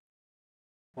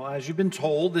Well, as you've been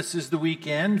told, this is the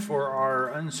weekend for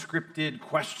our unscripted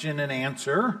question and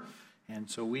answer. And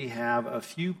so we have a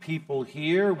few people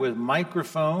here with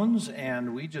microphones,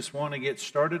 and we just want to get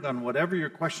started on whatever your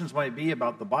questions might be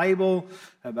about the Bible,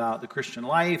 about the Christian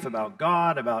life, about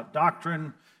God, about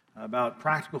doctrine, about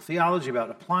practical theology,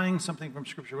 about applying something from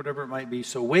Scripture, whatever it might be.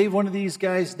 So wave one of these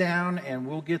guys down, and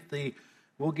we'll get the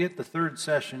third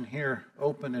session here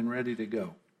open and ready to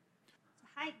go.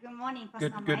 Hi, good morning, Pastor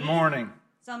Good morning.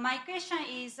 So my question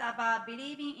is about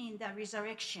believing in the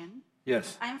resurrection.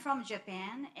 Yes. I'm from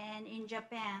Japan, and in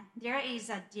Japan, there is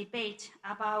a debate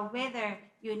about whether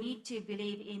you need to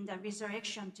believe in the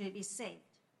resurrection to be saved.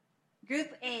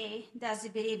 Group A does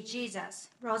believe Jesus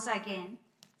rose again,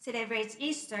 celebrates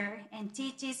Easter, and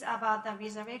teaches about the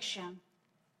resurrection.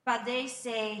 But they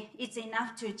say it's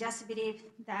enough to just believe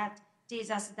that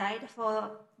Jesus died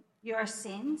for your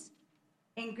sins.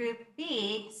 And Group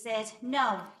B says,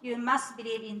 no, you must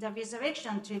believe in the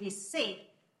resurrection to be saved,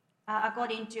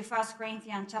 according to 1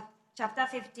 Corinthians chapter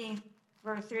 15,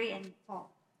 verse 3 and 4.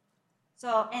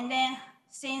 So, and then,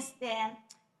 since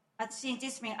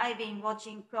this spring, I've been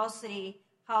watching closely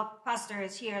how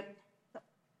pastors here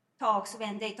talks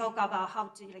when they talk about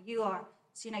how to,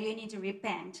 you need to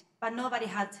repent. But nobody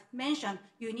had mentioned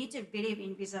you need to believe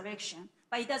in resurrection.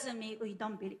 But it doesn't mean we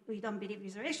don't believe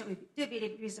resurrection. We do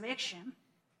believe resurrection.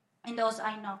 And also,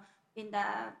 I know in the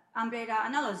umbrella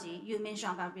analogy, you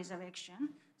mentioned about resurrection.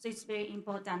 So it's very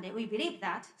important that we believe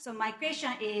that. So my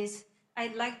question is,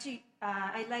 I'd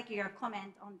like your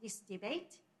comment on this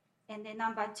debate. And then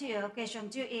question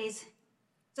two is,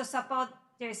 so suppose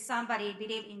there's somebody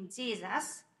believe in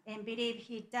Jesus and believe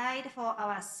he died for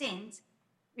our sins,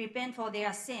 repent for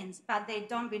their sins, but they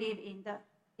don't believe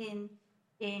in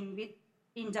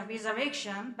the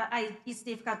resurrection. But it's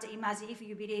difficult to imagine if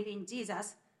you believe in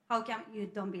Jesus, how come you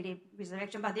don't believe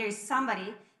resurrection? But there is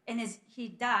somebody, and as he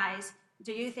dies,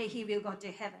 do you think he will go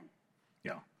to heaven?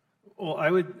 Yeah. Well,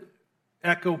 I would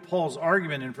echo Paul's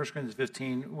argument in 1 Corinthians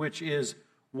 15, which is,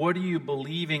 what are you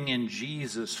believing in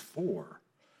Jesus for?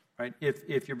 Right?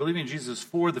 If you're believing in Jesus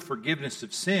for the forgiveness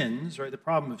of sins, right? The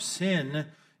problem of sin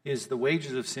is the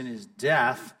wages of sin is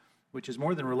death, which is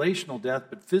more than relational death,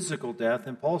 but physical death.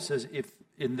 And Paul says, if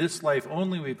in this life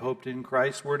only we've hoped in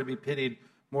Christ, we're to be pitied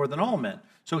more than all men.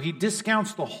 So he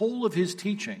discounts the whole of his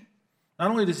teaching. Not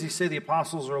only does he say the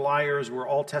apostles are liars, we're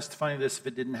all testifying to this if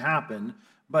it didn't happen,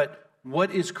 but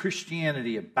what is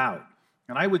Christianity about?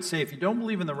 And I would say if you don't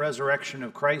believe in the resurrection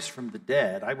of Christ from the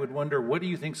dead, I would wonder, what do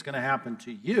you think is going to happen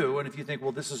to you? And if you think,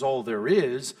 well, this is all there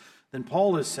is, then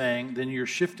Paul is saying, then you're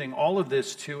shifting all of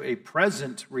this to a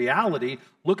present reality.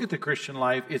 Look at the Christian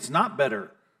life. It's not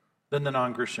better than the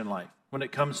non-Christian life when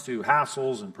it comes to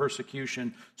hassles and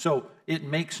persecution. So it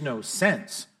makes no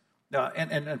sense.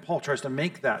 And Paul tries to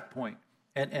make that point.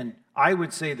 And I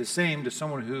would say the same to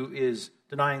someone who is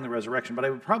denying the resurrection. But I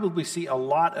would probably see a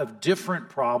lot of different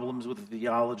problems with the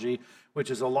theology,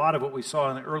 which is a lot of what we saw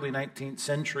in the early 19th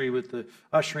century with the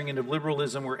ushering in of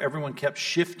liberalism, where everyone kept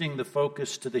shifting the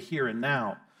focus to the here and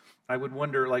now. I would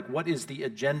wonder, what is the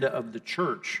agenda of the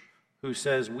church, who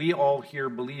says we all here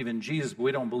believe in Jesus, but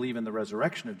we don't believe in the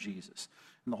resurrection of Jesus.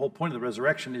 And the whole point of the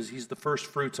resurrection is he's the first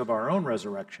fruits of our own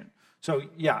resurrection. So,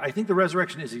 yeah, I think the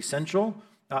resurrection is essential.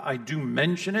 I do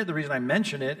mention it. The reason I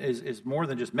mention it is more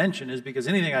than just mention, is because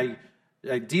anything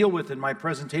I deal with in my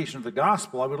presentation of the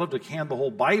gospel, I would love to hand the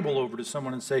whole Bible over to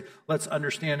someone and say, let's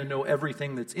understand and know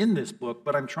everything that's in this book,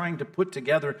 but I'm trying to put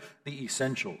together the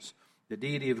essentials. The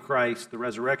deity of Christ, the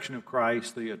resurrection of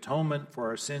Christ, the atonement for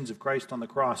our sins of Christ on the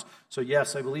cross. So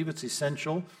yes, I believe it's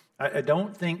essential. I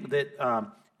don't think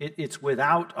that it's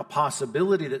without a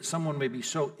possibility that someone may be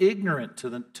so ignorant to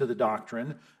the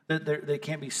doctrine that they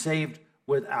can't be saved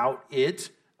without it,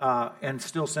 and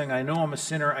still saying, I know I'm a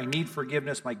sinner, I need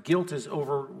forgiveness, my guilt is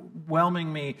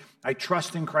overwhelming me, I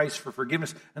trust in Christ for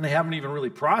forgiveness, and they haven't even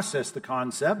really processed the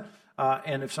concept.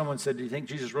 And if someone said, do you think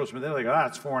Jesus rose from the dead? They're like,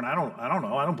 it's foreign. I don't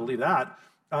know. I don't believe that.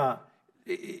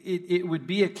 It would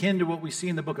be akin to what we see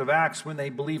in the book of Acts when they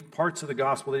believed parts of the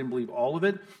gospel. They didn't believe all of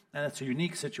it. And that's a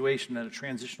unique situation at a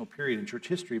transitional period in church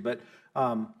history. But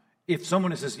if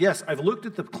someone says, yes, I've looked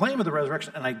at the claim of the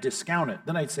resurrection and I discount it,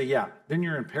 then I'd say, yeah, then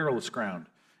you're in perilous ground.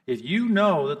 If you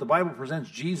know that the Bible presents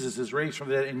Jesus as raised from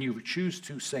the dead and you choose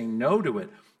to say no to it,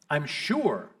 I'm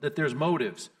sure that there's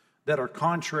motives that are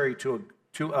contrary to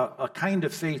a kind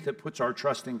of faith that puts our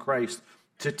trust in Christ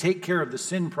to take care of the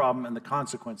sin problem and the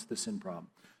consequence of the sin problem.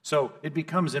 So it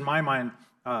becomes, in my mind,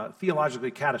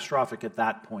 theologically catastrophic at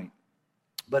that point.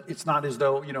 But it's not as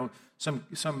though,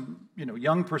 some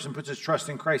young person puts his trust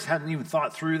in Christ, hadn't even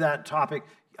thought through that topic.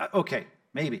 Okay,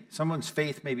 maybe. Someone's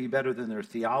faith may be better than their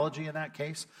theology in that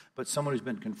case, but someone who's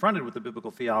been confronted with the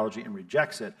biblical theology and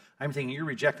rejects it, I'm thinking you're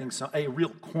rejecting a real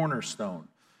cornerstone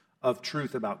of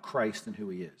truth about Christ and who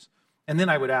he is. And then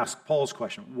I would ask Paul's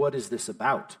question, what is this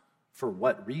about? For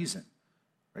what reason?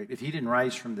 Right? If he didn't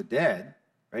rise from the dead,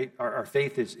 right, our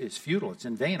faith is futile. It's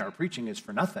in vain. Our preaching is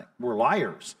for nothing. We're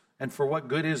liars. And for what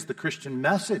good is the Christian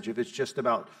message if it's just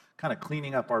about kind of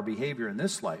cleaning up our behavior in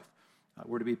this life?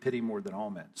 We're to be pitied more than all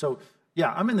men. So,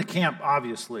 yeah, I'm in the camp,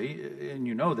 obviously, and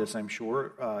you know this, I'm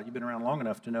sure. You've been around long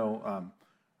enough to know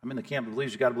I'm in the camp that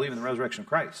believes you've got to believe in the resurrection of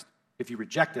Christ. If you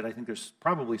reject it, I think there's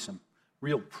probably some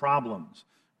real problems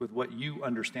with what you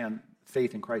understand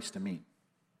faith in Christ to mean.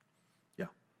 Yeah.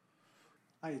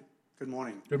 Hi, good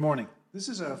morning. Good morning. This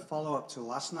is a follow-up to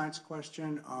last night's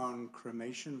question on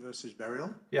cremation versus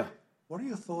burial. Yeah. What are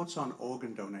your thoughts on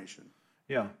organ donation?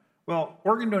 Yeah. Well,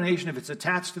 organ donation, if it's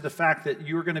attached to the fact that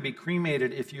you're going to be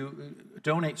cremated if you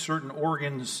donate certain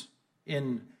organs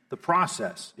in the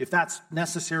process, if that's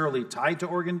necessarily tied to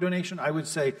organ donation, I would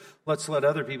say let's let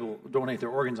other people donate their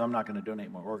organs. I'm not going to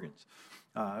donate more organs.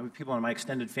 People in my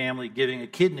extended family giving a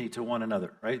kidney to one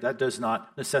another, right? That does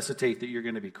not necessitate that you're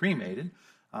going to be cremated.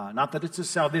 Not that it's a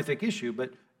salvific issue,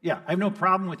 but yeah, I have no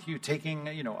problem with you taking,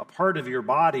 a part of your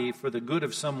body for the good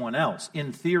of someone else.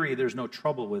 In theory, there's no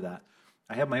trouble with that.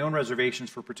 I have my own reservations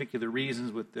for particular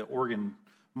reasons with the organ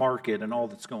market and all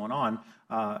that's going on.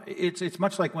 It's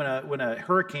much like when a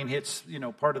hurricane hits,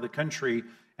 part of the country,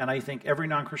 and I think every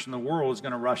non-Christian in the world is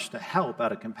going to rush to help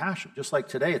out of compassion. Just like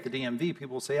today at the DMV,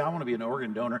 people will say, I want to be an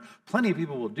organ donor. Plenty of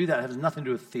people will do that. It has nothing to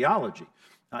do with theology.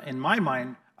 In my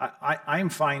mind, I'm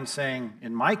fine saying,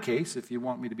 in my case, if you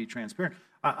want me to be transparent,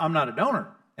 I'm not a donor.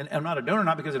 And I'm not a donor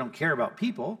not because I don't care about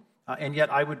people, and yet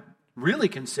I would really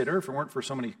consider, if it weren't for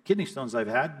so many kidney stones I've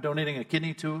had, donating a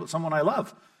kidney to someone I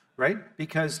love, right?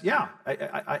 Because,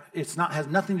 it's not has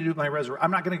nothing to do with my resurrection.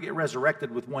 I'm not going to get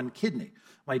resurrected with one kidney.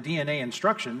 My DNA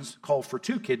instructions call for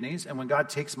 2 kidneys, and when God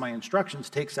takes my instructions,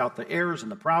 takes out the errors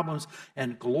and the problems,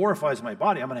 and glorifies my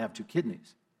body, I'm going to have 2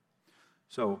 kidneys.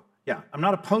 So, yeah, I'm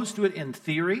not opposed to it in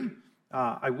theory.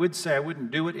 I would say I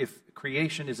wouldn't do it if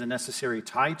creation is a necessary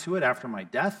tie to it after my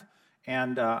death.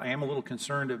 And I am a little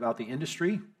concerned about the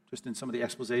industry. Just in some of the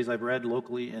exposés I've read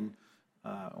locally in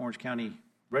Orange County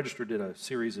Register did a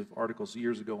series of articles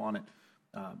years ago on it.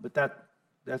 But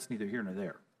that's neither here nor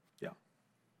there. Yeah.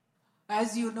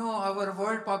 As you know, our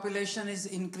world population is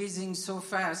increasing so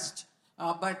fast,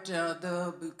 but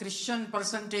the Christian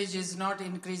percentage is not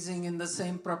increasing in the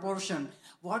same proportion.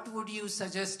 What would you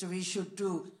suggest we should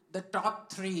do, the top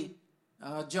 3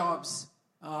 jobs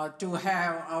to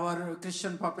have our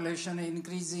Christian population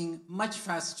increasing much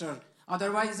faster?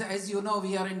 Otherwise, as you know,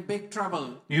 we are in big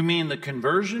trouble. You mean the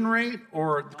conversion rate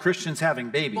or Christians having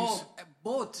babies?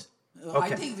 Both.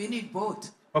 Okay. I think we need both.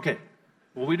 Okay.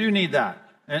 Well, we do need that.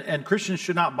 And Christians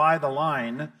should not buy the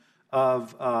line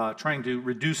of trying to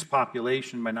reduce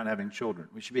population by not having children.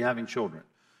 We should be having children.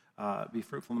 Be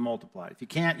fruitful and multiply. If you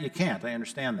can't, you can't. I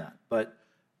understand that. But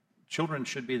children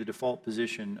should be the default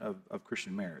position of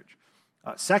Christian marriage.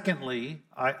 Secondly,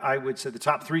 I would say the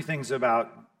top 3 things about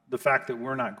the fact that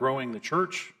we're not growing the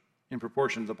church in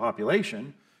proportion to the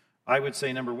population, I would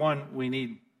say, number 1, we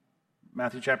need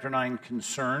Matthew chapter 9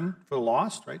 concern for the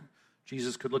lost, right?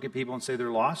 Jesus could look at people and say they're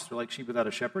lost. They're like sheep without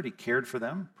a shepherd. He cared for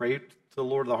them. Prayed to the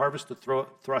Lord of the harvest to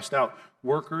thrust out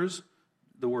workers.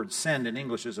 The word send in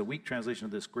English is a weak translation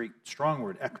of this great strong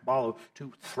word, ekbalo,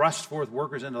 to thrust forth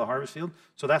workers into the harvest field.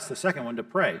 So that's the second one, to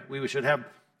pray. We should have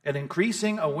an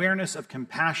increasing awareness of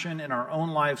compassion in our own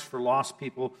lives for lost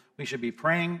people. We should be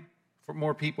praying for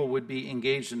more people would be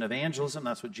engaged in evangelism.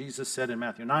 That's what Jesus said in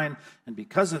Matthew 9. And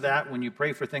because of that, when you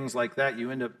pray for things like that, you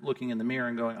end up looking in the mirror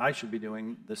and going, I should be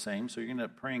doing the same. So you're going to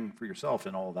end up praying for yourself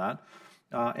and all that.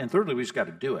 And thirdly, we just got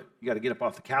to do it. You got to get up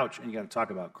off the couch and you got to talk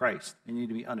about Christ. And you need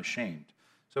to be unashamed.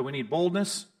 So we need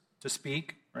boldness to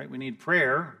speak, right? We need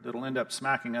prayer that'll end up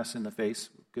smacking us in the face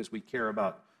because we care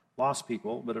about lost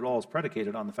people, but it all is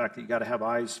predicated on the fact that you got to have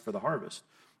eyes for the harvest.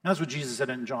 And that's what Jesus said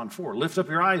in John 4. Lift up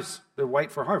your eyes, they're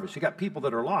white for harvest. You got people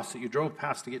that are lost that you drove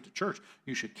past to get to church.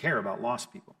 You should care about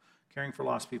lost people. Caring for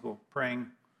lost people, praying,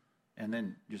 and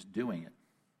then just doing it.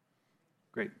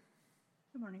 Great.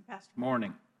 Good morning, Pastor.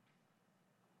 Morning.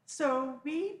 So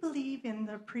we believe in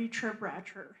the pre-trib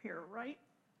rapture here, right?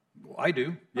 Well, I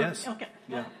do, yes. Okay.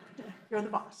 Yeah. You're the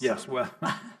boss. Yes, well.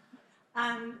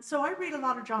 So I read a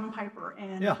lot of John Piper,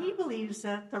 and he believes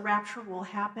that the rapture will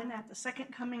happen at the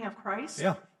second coming of Christ.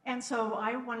 Yeah. And so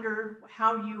I wonder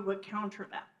how you would counter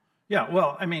that. Yeah,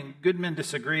 well, I mean, good men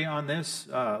disagree on this.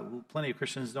 Plenty of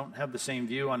Christians don't have the same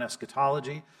view on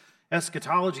eschatology.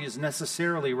 eschatology is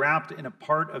necessarily wrapped in a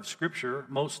part of Scripture,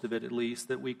 most of it at least,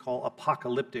 that we call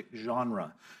apocalyptic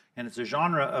genre. And it's a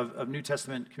genre of New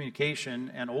Testament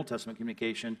communication and Old Testament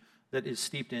communication that is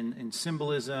steeped in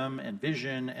symbolism and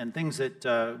vision and things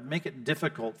that make it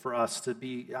difficult for us to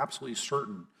be absolutely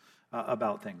certain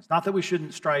about things. Not that we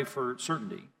shouldn't strive for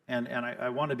certainty, and I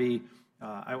want to be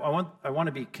I want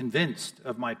to be convinced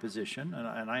of my position,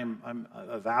 and I'm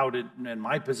avowed in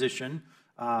my position.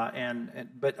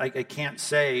 But I can't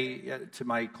say to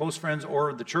my close friends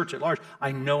or the church at large,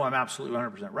 I know I'm absolutely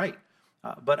 100% right.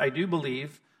 But I do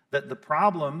believe that the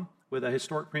problem with a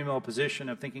historic premillennial position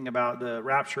of thinking about the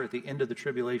rapture at the end of the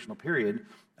tribulational period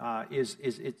is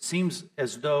it seems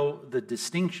as though the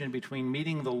distinction between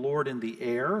meeting the Lord in the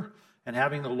air and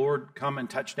having the Lord come and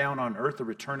touch down on earth, the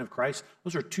return of Christ,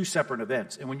 those are two separate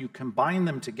events. And when you combine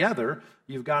them together,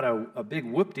 you've got a big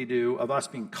whoop-de-doo of us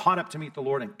being caught up to meet the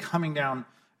Lord and coming down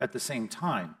at the same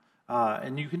time.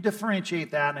 And you can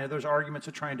differentiate that, and there's arguments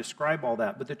to try and describe all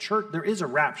that. But the church, there is a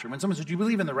rapture. When someone says, do you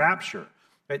believe in the rapture?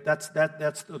 Right? That's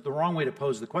the wrong way to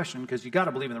pose the question, because you got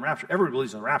to believe in the rapture. Everybody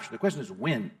believes in the rapture. The question is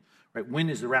when. Right?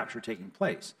 When is the rapture taking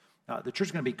place? The church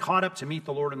is going to be caught up to meet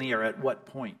the Lord in the air at what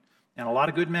point? And a lot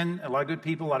of good men, a lot of good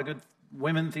people, a lot of good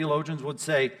women, theologians would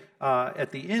say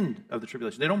at the end of the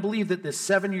tribulation. They don't believe that this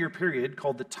 7-year period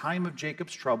called the time of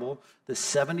Jacob's trouble, the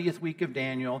 70th week of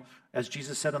Daniel, as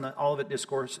Jesus said on the Olivet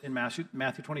Discourse in Matthew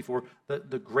 24,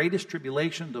 the greatest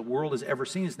tribulation the world has ever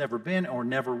seen, has never been, or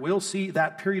never will see.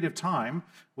 That period of time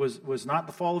was not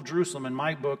the fall of Jerusalem in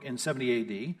my book in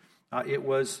 70 AD. It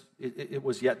was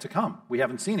yet to come. We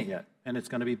haven't seen it yet, and it's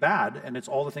going to be bad, and it's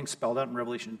all the things spelled out in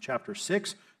Revelation chapter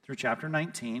 6 through chapter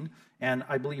 19, and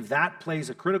I believe that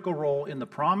plays a critical role in the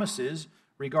promises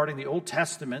regarding the Old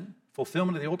Testament,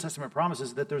 fulfillment of the Old Testament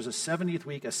promises, that there's a 70th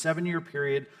week, a 7-year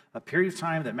period, a period of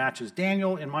time that matches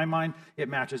Daniel. In my mind, it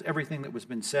matches everything that was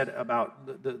been said about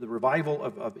the revival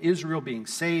of Israel being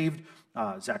saved,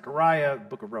 Zechariah,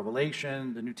 book of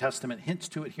Revelation, the New Testament hints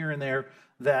to it here and there,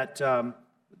 that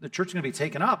the church is going to be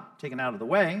taken out of the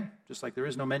way, just like there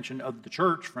is no mention of the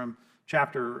church from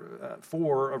chapter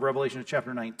 4 of Revelation to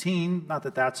chapter 19. Not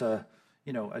that that's a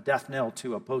death knell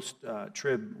to a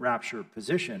post-trib rapture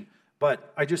position,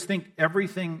 but I just think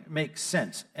everything makes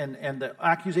sense. And the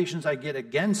accusations I get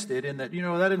against it, in that,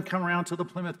 that didn't come around to the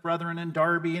Plymouth Brethren and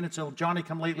Darby, and it's a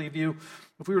Johnny-come-lately view.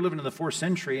 If we were living in the 4th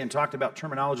century and talked about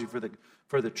terminology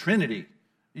for the Trinity,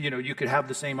 you could have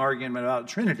the same argument about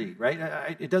Trinity,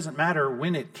 right? It doesn't matter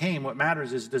when it came. What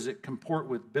matters is, does it comport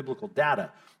with biblical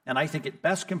data? And I think it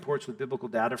best comports with biblical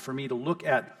data for me to look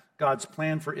at God's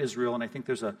plan for Israel, and I think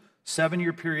there's a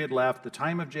 7-year period left, the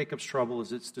time of Jacob's trouble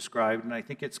as it's described, and I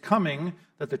think it's coming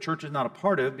that the church is not a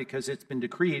part of, because it's been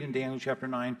decreed in Daniel chapter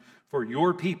 9 for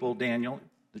your people, Daniel,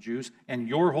 the Jews, and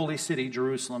your holy city,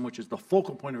 Jerusalem, which is the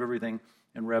focal point of everything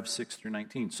in Rev 6 through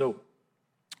 19. So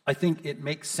I think it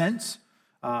makes sense.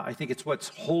 I think it's what's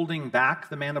holding back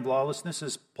the man of lawlessness.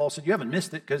 As Paul said, you haven't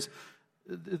missed it, because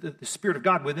the Spirit of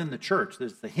God within the church,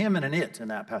 there's the him and an it in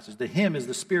that passage. The him is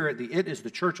the Spirit, the it is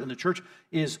the church, and the church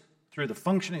is, through the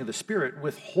functioning of the Spirit,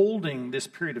 withholding this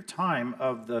period of time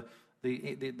of the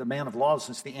man of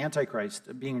lawlessness, the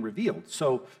Antichrist, being revealed.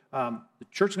 So the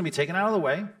church is going to be taken out of the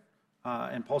way,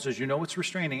 and Paul says, what's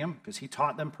restraining him, because he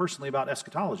taught them personally about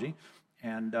eschatology.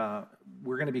 And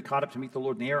we're going to be caught up to meet the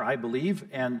Lord in the air, I believe.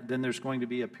 And then there's going to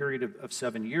be a period of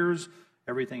 7 years.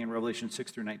 Everything in Revelation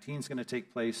 6 through 19 is going to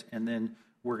take place. And then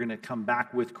we're going to come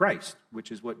back with Christ,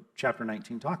 which is what chapter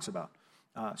 19 talks about.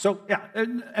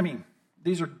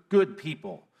 These are good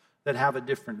people that have a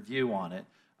different view on it.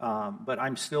 But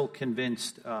I'm still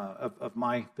convinced of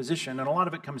my position. And a lot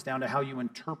of it comes down to how you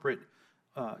interpret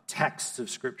texts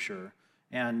of Scripture.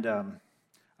 And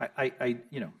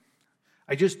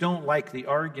I just don't like the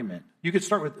argument. You could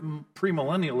start with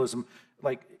premillennialism,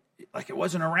 like it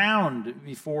wasn't around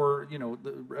before,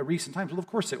 recent times. Well, of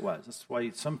course it was. That's why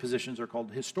some positions are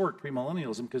called historic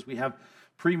premillennialism, because we have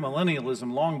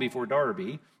premillennialism long before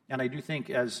Darby. And I do think,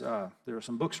 as there are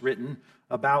some books written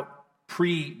about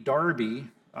pre-Darby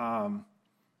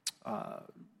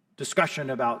discussion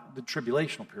about the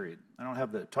tribulational period. I don't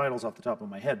have the titles off the top of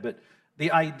my head, but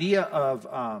the idea of,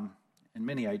 and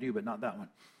many I do, but not that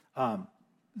one,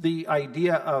 the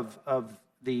idea of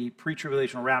the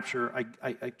pre-tribulational rapture,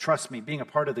 I trust me, being a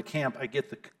part of the camp, I get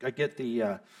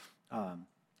the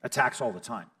attacks all the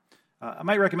time. I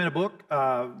might recommend a book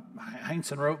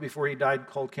Heinsohn wrote before he died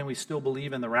called "Can We Still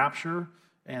Believe in the Rapture?"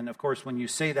 And of course, when you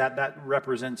say that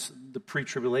represents the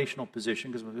pre-tribulational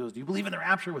position, because when people say, do you believe in the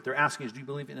rapture? What they're asking is, do you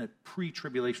believe in a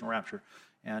pre-tribulational rapture?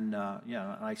 And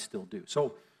I still do.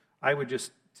 So I would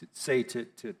just say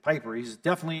to Piper, he's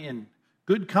definitely in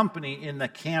good company in the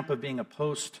camp of being a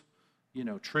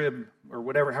trib or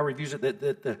whatever, however he views it,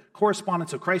 that the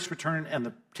correspondence of Christ's return and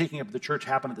the taking up of the church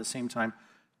happen at the same time.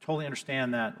 Totally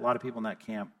understand that. A lot of people in that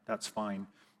camp, that's fine.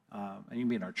 And you can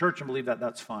be in our church and believe that,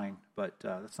 that's fine. But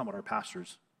that's not what our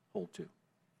pastors hold to.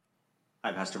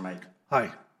 Hi, Pastor Mike.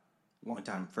 Hi. Long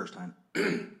time, first time.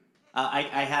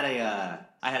 I had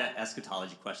an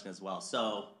eschatology question as well.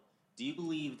 So, do you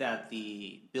believe that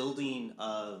the building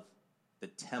of the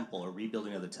temple or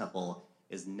rebuilding of the temple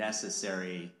is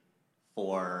necessary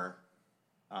for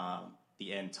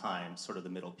the end time, sort of the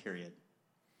middle period?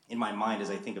 In my mind,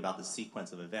 as I think about the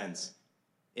sequence of events,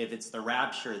 if it's the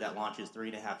rapture that launches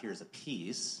 3.5 years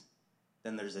apiece,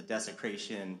 then there's a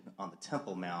desecration on the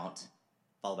Temple Mount,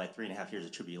 followed by 3.5 years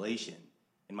of tribulation.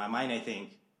 In my mind, I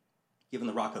think, given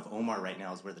the Rock of Omar right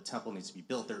now is where the temple needs to be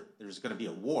built, there's going to be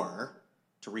a war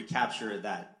to recapture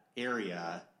that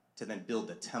area to then build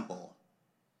the temple.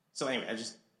 So anyway,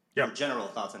 your general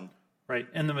thoughts on... Right,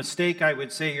 and the mistake I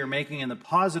would say you're making in the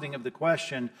positing of the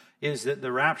question is that the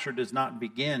rapture does not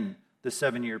begin the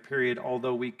 7-year period,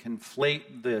 although we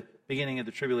conflate the beginning of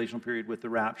the tribulational period with the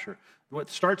rapture. What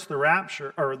starts the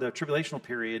rapture, or the tribulational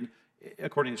period,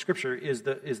 according to Scripture, is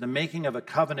the making of a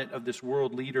covenant of this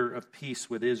world leader of peace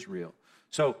with Israel.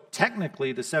 So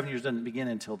technically, the 7 years doesn't begin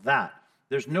until that.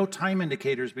 There's no time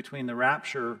indicators between the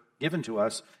rapture given to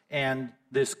us and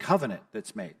this covenant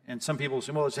that's made. And some people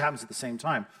say, well, this happens at the same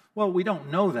time. Well, we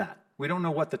don't know that. We don't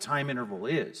know what the time interval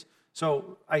is.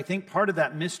 So I think part of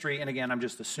that mystery, and again, I'm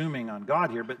just assuming on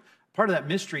God here, but part of that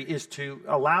mystery is to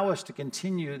allow us to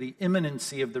continue the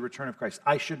imminency of the return of Christ.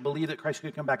 I should believe that Christ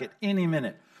could come back at any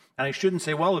minute. And I shouldn't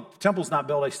say, well, the temple's not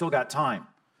built, I still got time.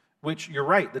 Which, you're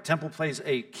right, the temple plays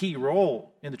a key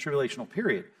role in the tribulational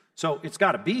period. So it's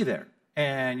got to be there.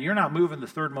 And you're not moving the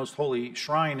third most holy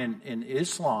shrine in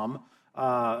Islam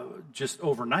just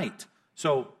overnight.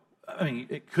 So, I mean,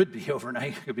 it could be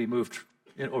overnight. It could be moved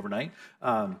overnight.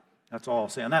 That's all I'll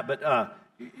say on that. But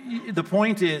the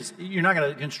point is, you're not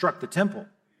going to construct the temple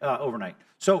overnight.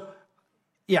 So,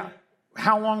 yeah,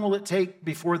 how long will it take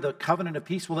before the covenant of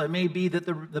peace? Well, it may be that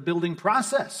the building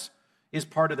process is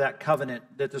part of that covenant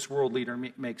that this world leader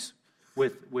makes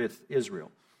with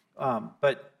Israel.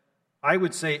 But I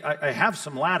would say I have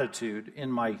some latitude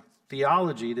in my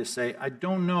theology to say I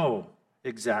don't know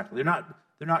exactly.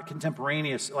 They're not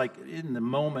contemporaneous, like in the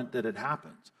moment that it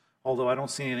happens, although I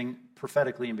don't see anything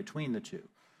prophetically in between the two.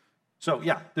 So,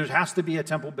 yeah, there has to be a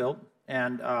temple built,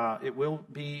 and it will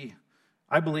be,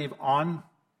 I believe, on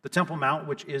the Temple Mount,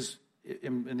 which is,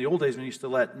 in the old days when we used to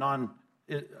let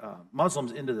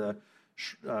non-Muslims into the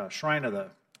shrine of the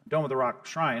Dome of the Rock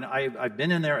shrine. I've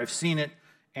been in there, I've seen it,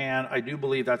 and I do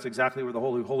believe that's exactly where the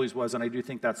Holy of Holies was, and I do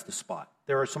think that's the spot.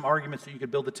 There are some arguments that you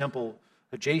could build the temple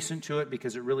adjacent to it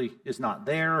because it really is not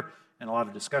there, and a lot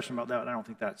of discussion about that, and I don't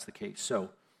think that's the case. So,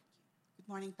 good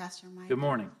morning, Pastor Mike. Good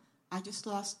morning. I just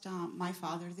lost my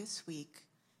father this week.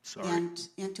 Sorry.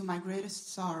 And to my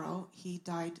greatest sorrow, he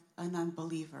died an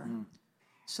unbeliever.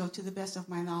 So to the best of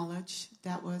my knowledge,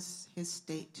 that was his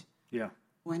state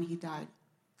when he died.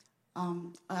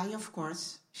 I, of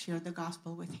course, shared the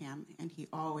gospel with him, and he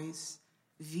always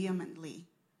vehemently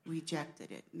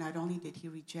rejected it. Not only did he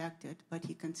reject it, but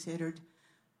he considered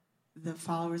the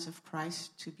followers of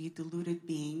Christ to be deluded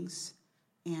beings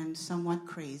and somewhat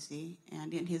crazy,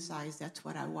 and in his eyes, that's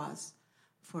what I was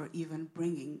for even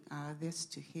bringing this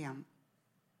to him.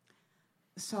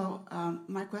 So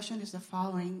my question is the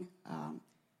following.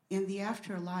 In the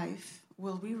afterlife,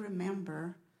 will we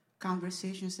remember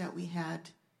conversations that we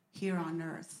had here on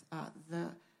earth?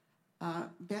 The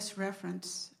best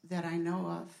reference that I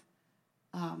know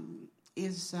of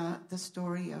is the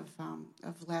story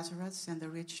of Lazarus and the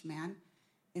rich man,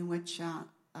 in which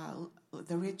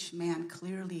the rich man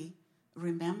clearly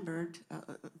remembered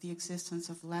the existence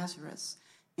of Lazarus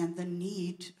and the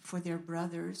need for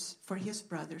his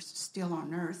brothers still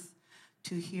on earth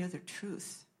to hear the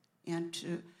truth and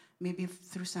to maybe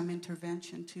through some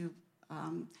intervention to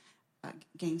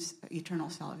gain eternal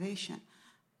salvation.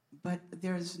 But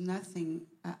there's nothing,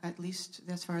 at least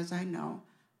as far as I know,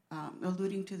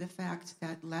 alluding to the fact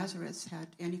that Lazarus had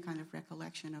any kind of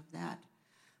recollection of that.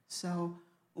 So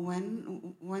when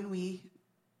we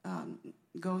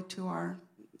go to our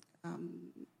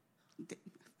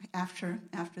after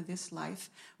this life,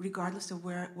 regardless of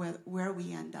where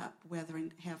we end up, whether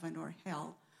in heaven or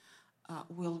hell,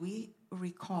 will we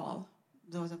recall,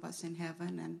 those of us in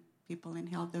heaven and people in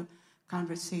hell, the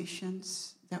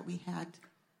conversations that we had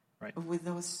with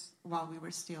those while we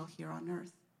were still here on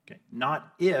earth? Okay,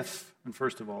 not if, and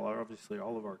first of all, obviously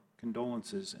all of our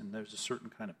condolences, and there's a certain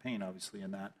kind of pain, obviously,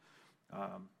 in that.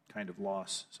 kind of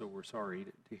loss. So we're sorry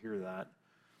to hear that,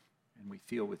 and we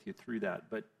feel with you through that.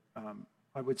 But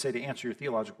I would say, to answer your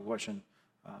theological question,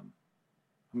 I'm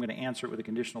going to answer it with a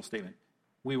conditional statement.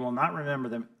 We will not remember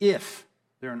them if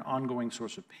they're an ongoing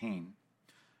source of pain.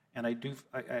 And I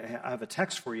have a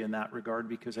text for you in that regard,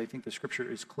 because I think the Scripture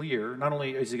is clear. Not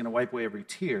only is he going to wipe away every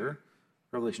tear,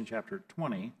 Revelation chapter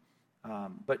 20,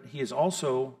 but he is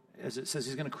also, as it says,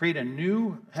 he's going to create a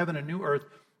new heaven, a new earth,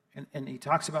 and he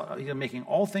talks about he's making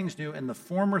all things new, and the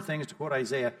former things, to quote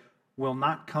Isaiah, will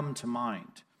not come to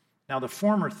mind. Now, the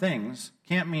former things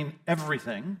can't mean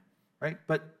everything, right?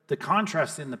 But the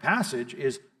contrast in the passage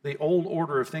is the old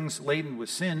order of things laden with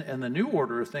sin and the new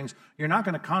order of things. You're not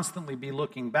going to constantly be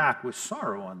looking back with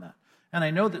sorrow on that. And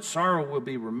I know that sorrow will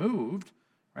be removed,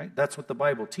 right? That's what the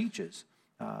Bible teaches.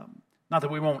 Not that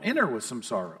we won't enter with some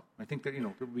sorrow. I think that,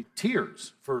 there will be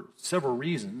tears for several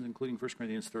reasons, including 1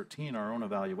 Corinthians 13, our own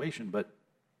evaluation. But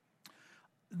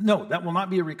no, that will not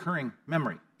be a recurring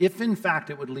memory, if in fact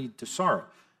it would lead to sorrow.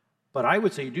 But I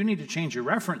would say you do need to change your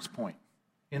reference point,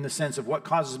 in the sense of what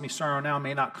causes me sorrow now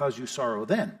may not cause you sorrow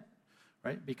then,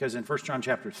 right? Because in 1 John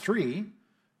chapter 3,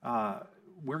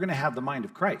 we're going to have the mind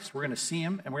of Christ. We're going to see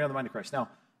him, and we're going to have the mind of Christ. Now,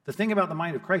 the thing about the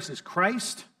mind of Christ is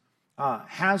Christ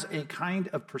has a kind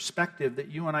of perspective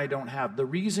that you and I don't have. The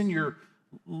reason you're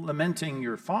lamenting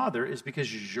your father is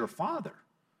because he's your father,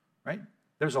 right?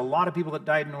 There's a lot of people that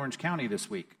died in Orange County this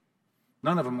week.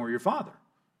 None of them were your father.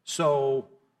 So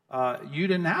you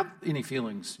didn't have any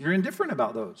feelings. You're indifferent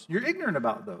about those. You're ignorant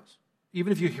about those.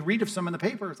 Even if you read of some in the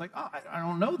paper, it's like, oh, I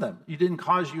don't know them. You didn't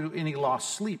cause you any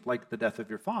lost sleep like the death of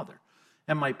your father.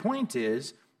 And my point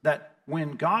is that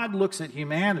when God looks at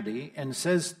humanity and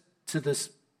says to this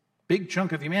big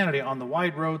chunk of humanity on the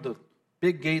wide road, the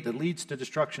big gate that leads to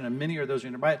destruction, and many are those who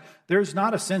enter by it, there's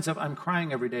not a sense of, I'm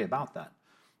crying every day about that.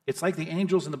 It's like the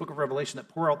angels in the book of Revelation that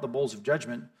pour out the bowls of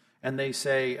judgment, and they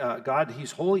say, God,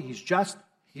 he's holy, he's just,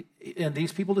 and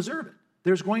these people deserve it.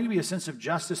 There's going to be a sense of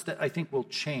justice that I think will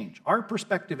change. Our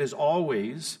perspective is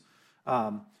always,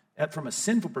 from a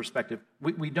sinful perspective,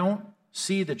 we don't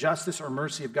see the justice or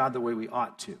mercy of God the way we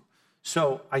ought to.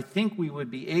 So I think we would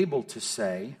be able to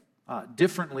say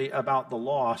differently about the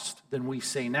lost than we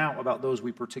say now about those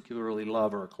we particularly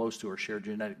love or are close to or share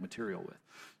genetic material with.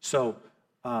 So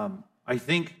I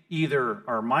think either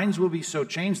our minds will be so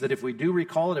changed that if we do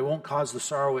recall it, it won't cause the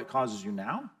sorrow it causes you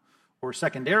now. Or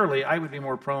secondarily, I would be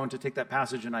more prone to take that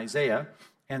passage in Isaiah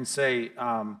and say,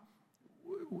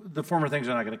 the former things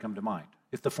are not going to come to mind.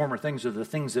 If the former things are the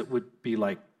things that would be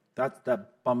like,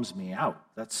 that bums me out.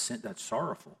 That's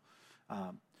sorrowful.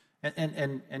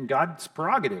 And God's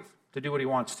prerogative to do what he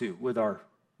wants to with our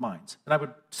minds. And I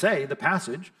would say the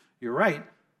passage, you're right,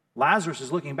 Lazarus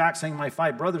is looking back saying, my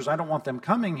 5 brothers, I don't want them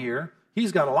coming here.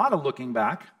 He's got a lot of looking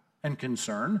back and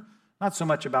concern. Not so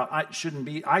much about I shouldn't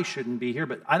be here,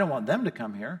 but I don't want them to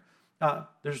come here.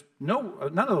 There's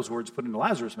none of those words put into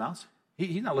Lazarus' mouth.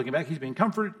 He's not looking back. He's being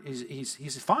comforted.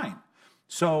 He's fine.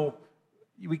 So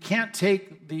we can't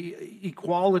take the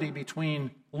equality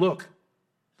between, look,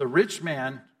 the rich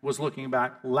man was looking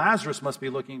back. Lazarus must be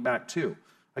looking back too.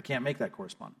 I can't make that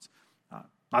correspondence.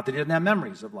 Not that he didn't have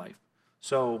memories of life.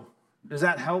 So does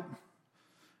that help?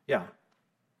 Yeah.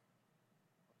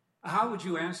 How would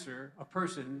you answer a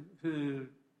person who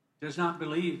does not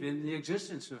believe in the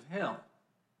existence of hell?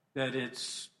 That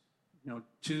it's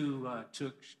too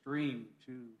extreme,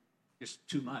 just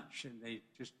too much, and they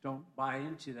just don't buy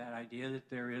into that idea that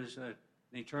there is an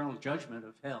eternal judgment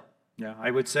of hell. Yeah,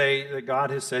 I would say that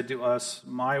God has said to us,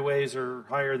 my ways are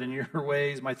higher than your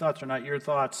ways, my thoughts are not your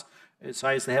thoughts, as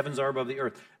high as the heavens are above the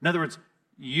earth. In other words,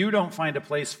 you don't find a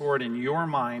place for it in your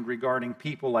mind regarding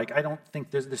people like, I don't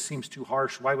think this seems too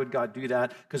harsh. Why would God do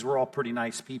that? Because we're all pretty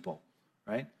nice people,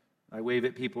 right? I wave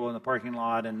at people in the parking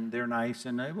lot and they're nice.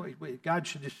 And God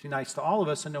should just be nice to all of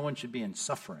us and no one should be in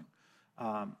suffering.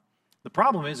 The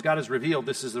problem is God has revealed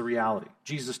this is the reality.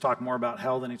 Jesus talked more about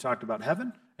hell than he talked about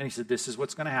heaven. And he said, this is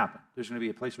what's going to happen. There's going to be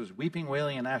a place where there's weeping,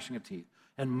 wailing, and gnashing of teeth.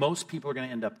 And most people are going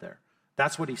to end up there.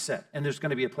 That's what he said. And there's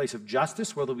going to be a place of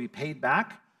justice where they'll be paid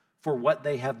back for what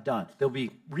they have done. They'll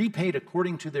be repaid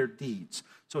according to their deeds.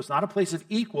 So it's not a place of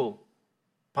equal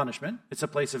punishment. It's a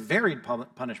place of varied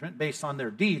punishment based on their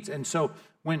deeds. And so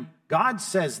when God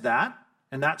says that,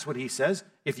 and that's what he says,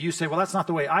 if you say, well, that's not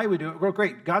the way I would do it, well,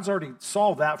 great. God's already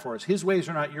solved that for us. His ways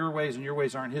are not your ways, and your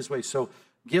ways aren't his ways. So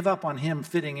give up on him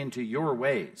fitting into your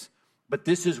ways. But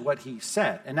this is what he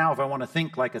said. And now if I want to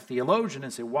think like a theologian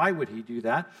and say, why would he do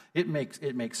that? It makes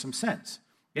some sense.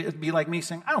 It'd be like me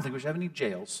saying, I don't think we should have any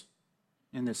jails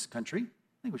in this country.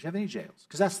 I think we should have any jails.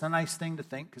 Because that's the nice thing to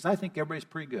think, because I think everybody's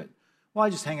pretty good. Well, I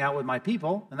just hang out with my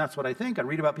people, and that's what I think. I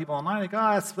read about people online, like,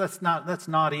 that's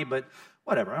naughty, but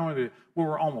whatever. I don't want to be, well,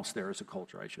 we're almost there as a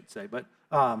culture, I should say. But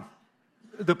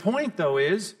the point, though,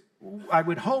 is I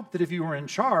would hope that if you were in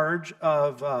charge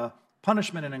of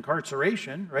punishment and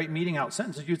incarceration, right, meting out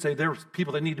sentences, you'd say there's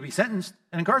people that need to be sentenced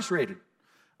and incarcerated,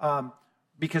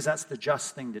 because that's the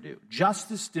just thing to do.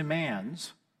 Justice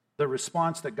demands the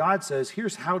response that God says,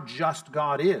 here's how just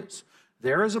God is.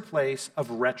 There is a place of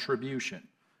retribution,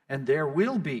 and there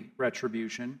will be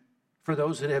retribution for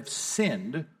those that have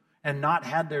sinned and not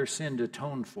had their sin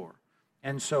atoned for.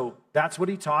 And so that's what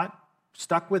he taught,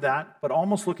 stuck with that, but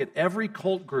almost look at every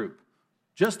cult group,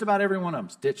 just about every one of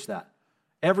them, ditch that.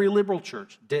 Every liberal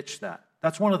church, ditch that.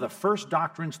 That's one of the first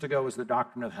doctrines to go, is the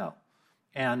doctrine of hell.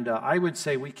 And I would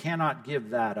say we cannot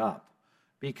give that up,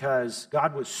 because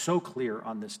God was so clear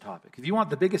on this topic. If you want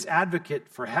the biggest advocate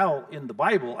for hell in the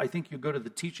Bible, I think you go to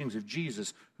the teachings of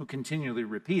Jesus, who continually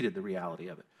repeated the reality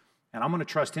of it. And I'm going to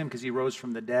trust him because he rose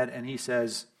from the dead, and he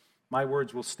says, my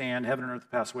words will stand, heaven and earth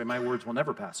will pass away, my words will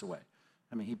never pass away.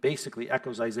 I mean, he basically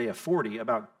echoes Isaiah 40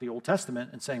 about the Old Testament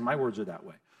and saying, my words are that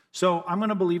way. So I'm going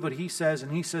to believe what he says,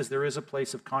 and he says there is a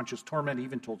place of conscious torment. He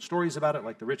even told stories about it,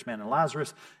 like the rich man and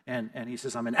Lazarus, and he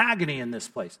says, I'm in agony in this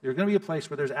place. There's going to be a place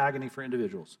where there's agony for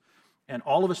individuals. And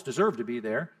all of us deserve to be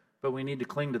there, but we need to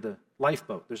cling to the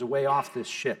lifeboat. There's a way off this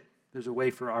ship. There's a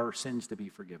way for our sins to be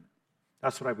forgiven.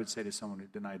 That's what I would say to someone who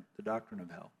denied the doctrine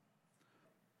of hell.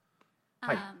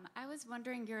 Hi. I was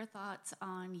wondering your thoughts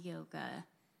on yoga.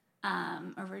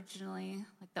 Originally,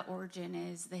 like the origin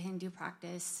is the Hindu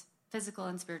practice, physical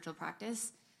and spiritual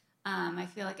practice. I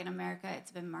feel like in America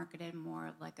it's been marketed more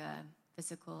of like a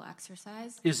physical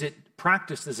exercise. Is it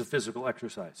practiced as a physical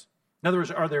exercise? In other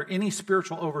words, are there any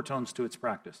spiritual overtones to its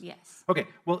practice? Yes. Okay,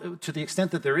 well, to the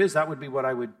extent that there is, that would be what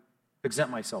I would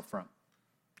exempt myself from,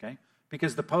 okay?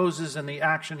 Because the poses and the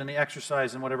action and the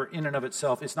exercise and whatever in and of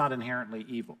itself is not inherently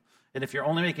evil. And if you're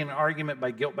only making an argument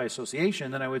by guilt by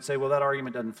association, then I would say, well, that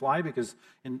argument doesn't fly, because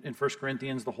in 1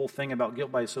 Corinthians, the whole thing about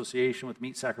guilt by association with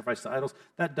meat sacrificed to idols,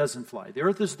 that doesn't fly. The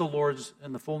earth is the Lord's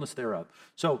and the fullness thereof.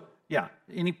 So, yeah,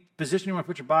 any position you want to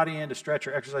put your body in to stretch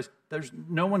or exercise,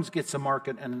 no one gets a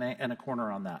market and a corner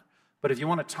on that. But if you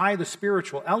want to tie the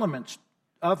spiritual elements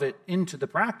of it into the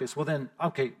practice, well then,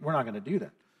 okay, we're not going to do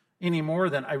that. Any more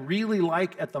than I really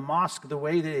like at the mosque the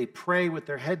way they pray with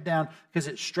their head down, because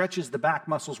it stretches the back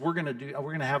muscles. We're going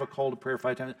to have a call to prayer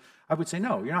 5 times. I would say,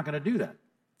 no, you're not going to do that.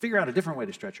 Figure out a different way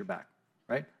to stretch your back,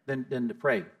 right? Than to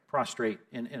pray prostrate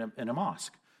in a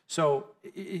mosque. So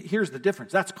here's the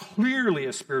difference. That's clearly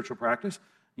a spiritual practice.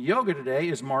 Yoga today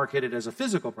is marketed as a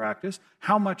physical practice.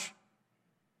 How much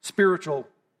spiritual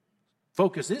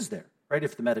focus is there? Right,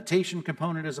 if the meditation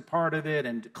component is a part of it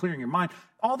and clearing your mind,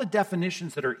 all the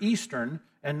definitions that are Eastern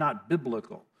and not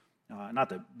biblical. Not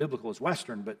that biblical is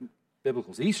Western, but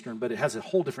biblical is Eastern, but it has a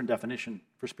whole different definition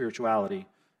for spirituality,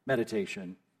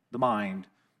 meditation, the mind.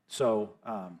 So,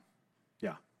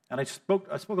 yeah. And I spoke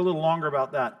a little longer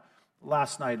about that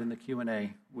last night in the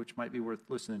Q&A, which might be worth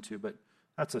listening to, but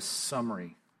that's a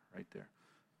summary right there.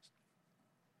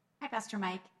 Hi, Pastor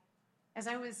Mike. As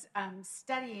I was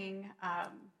studying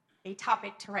a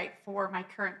topic to write for my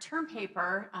current term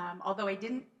paper, although I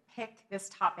didn't pick this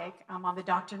topic on the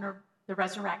doctrine of the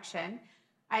resurrection,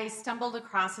 I stumbled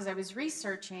across, as I was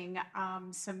researching,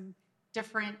 some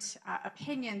different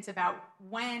opinions about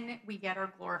when we get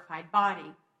our glorified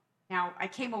body. Now, I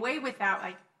came away with that,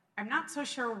 like, I'm not so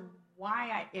sure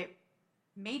why it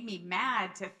made me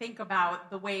mad to think about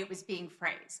the way it was being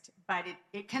phrased, but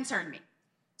it concerned me.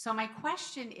 So my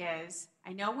question is,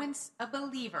 I know when a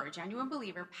believer, a genuine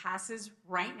believer, passes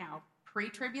right now,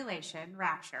 pre-tribulation,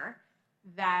 rapture,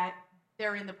 that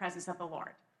they're in the presence of the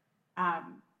Lord.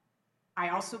 I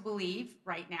also believe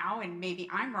right now, and maybe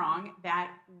I'm wrong,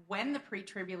 that when the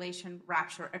pre-tribulation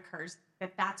rapture occurs,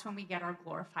 that's when we get our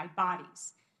glorified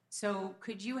bodies. So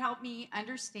could you help me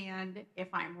understand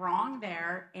if I'm wrong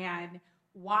there, and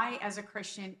why, as a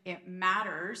Christian, it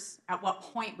matters at what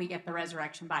point we get the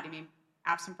resurrection body? I mean,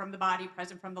 absent from the body,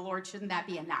 present from the Lord, shouldn't that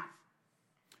be enough?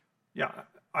 Yeah,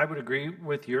 I would agree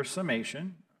with your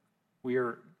summation. We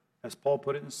are, as Paul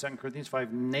put it in 2 Corinthians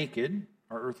 5, naked.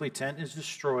 Our earthly tent is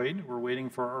destroyed. We're waiting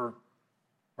for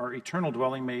our eternal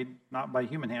dwelling made not by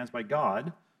human hands, by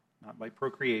God, not by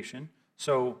procreation.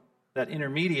 So that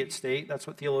intermediate state, that's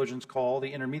what theologians call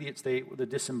the intermediate state, the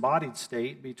disembodied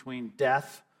state between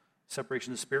death,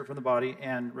 separation of the spirit from the body,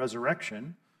 and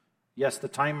resurrection. Yes, the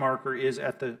time marker is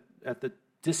at the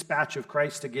dispatch of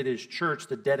Christ to get his church.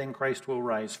 The dead in Christ will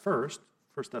rise first,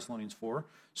 1 Thessalonians 4.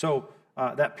 So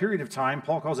that period of time,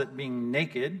 Paul calls it being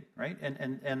naked, right?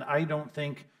 And I don't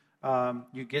think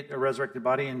you get a resurrected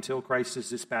body until Christ is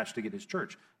dispatched to get his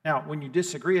church. Now, when you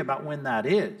disagree about when that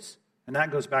is, and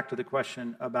that goes back to the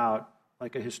question about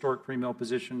like a historic premill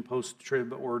position,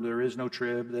 post-trib, or there is no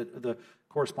trib, the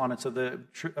correspondence of the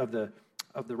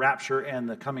rapture and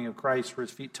the coming of Christ, for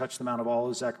his feet touch the Mount of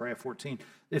Olives, Zechariah 14.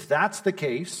 If that's the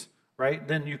case, right,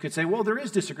 then you could say, well, there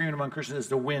is disagreement among Christians as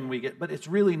to when we get, but it's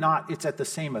really not, it's at the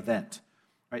same event,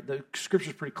 right? The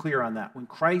scripture's pretty clear on that. When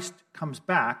Christ comes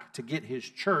back to get his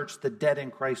church, the dead in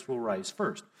Christ will rise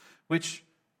first, which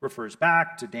refers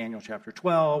back to Daniel chapter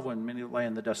 12, when many that lay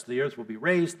in the dust of the earth will be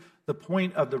raised. The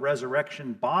point of the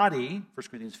resurrection body, 1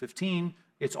 Corinthians 15,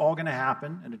 it's all going to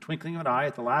happen in a twinkling of an eye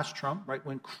at the last trump, right?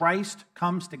 When Christ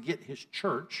comes to get his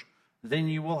church, then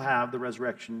you will have the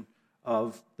resurrection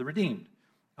of the redeemed.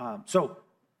 So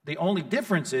the only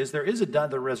difference is there is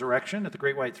another resurrection at the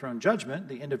great white throne judgment,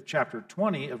 the end of chapter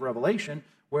 20 of Revelation,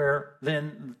 where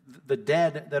then the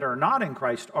dead that are not in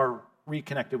Christ are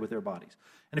reconnected with their bodies.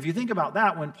 And if you think about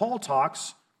that, when Paul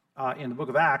talks in the book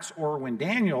of Acts, or when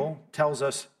Daniel tells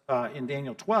us in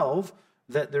Daniel 12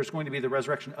 that there's going to be the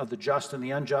resurrection of the just and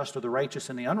the unjust, or the righteous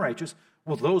and the unrighteous,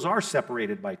 well, those are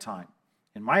separated by time.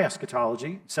 In my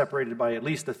eschatology, separated by at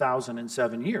least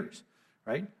 1,007 years,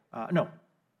 right?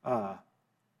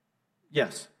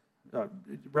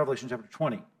 Revelation chapter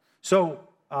 20. So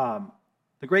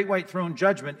the great white throne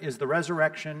judgment is the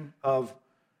resurrection of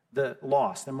the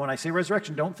lost. And when I say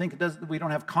resurrection, don't think we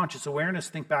don't have conscious awareness.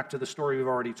 Think back to the story we've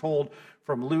already told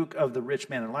from Luke of the rich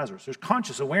man and Lazarus. There's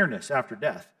conscious awareness after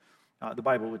death, the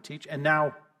Bible would teach. And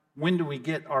now, when do we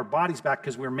get our bodies back?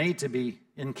 Because we're made to be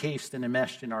encased and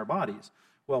enmeshed in our bodies.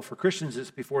 Well, for Christians,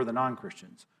 it's before the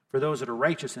non-Christians. For those that are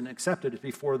righteous and accepted, it's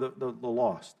before the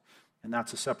lost. And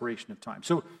that's a separation of time.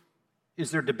 So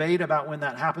is there debate about when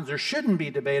that happens? There shouldn't be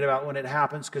debate about when it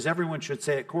happens, because everyone should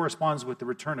say it corresponds with the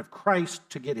return of Christ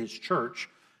to get his church.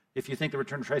 If you think the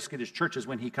return of Christ to get his church is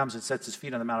when he comes and sets his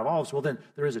feet on the Mount of Olives, well, then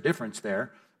there is a difference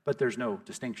there, but there's no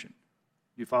distinction.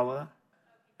 You follow that?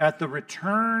 At the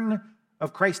return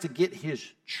of Christ to get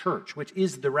his church, which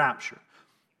is the rapture.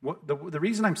 The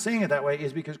reason I'm saying it that way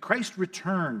is because Christ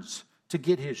returns to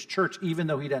get his church even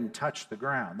though he doesn't touch the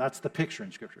ground. That's the picture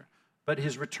in Scripture. But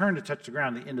his return to touch the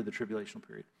ground at the end of the tribulational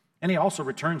period. And he also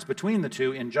returns between the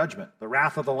two in judgment. The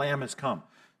wrath of the Lamb has come.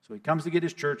 So he comes to get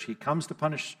his church, he comes to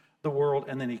punish the world,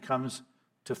 and then he comes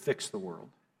to fix the world.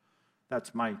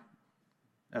 That's my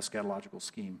eschatological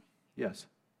scheme. Yes.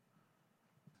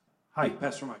 Hi. Hey,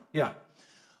 Pastor Mike. Yeah.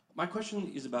 My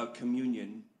question is about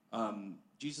communion.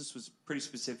 Jesus was pretty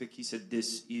specific. He said,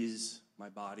 "This is my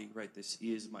body," right? "This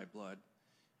is my blood."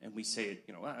 And we say it,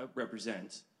 it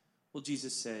represents. Well,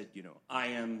 Jesus said, "I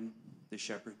am the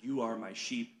shepherd. You are my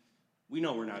sheep." We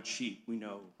know we're not sheep. We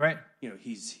know, right?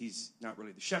 He's not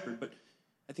really the shepherd. But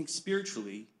I think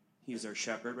spiritually, he is our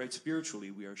shepherd, right? Spiritually,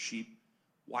 we are sheep.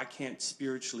 Why can't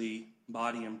spiritually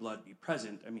body and blood be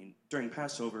present? I mean, during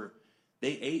Passover,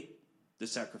 they ate the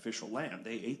sacrificial lamb.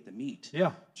 They ate the meat.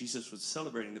 Yeah. Jesus was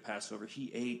celebrating the Passover.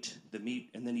 He ate the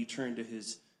meat, and then he turned to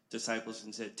his disciples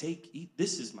and said, "Take, eat.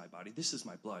 This is my body. This is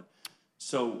my blood."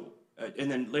 So,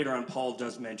 and then later on, Paul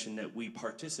does mention that we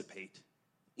participate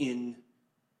in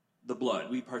the blood.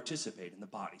 We participate in the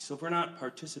body. So if we're not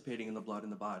participating in the blood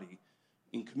and the body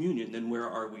in communion, then where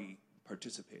are we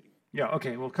participating? Yeah,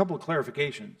 okay. Well, a couple of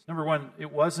clarifications. Number one,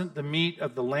 it wasn't the meat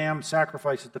of the lamb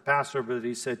sacrificed at the Passover that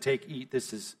he said, "Take, eat,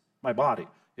 this is my body."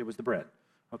 It was the bread,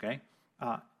 okay?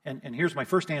 And here's my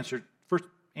first answer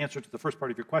to the first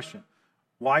part of your question.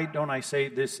 Why don't I say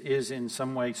this is in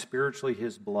some way spiritually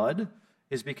his blood?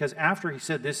 Is because after he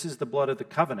said, "This is the blood of the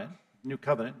covenant, the new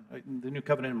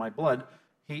covenant in my blood,"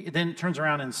 he then turns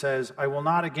around and says, "I will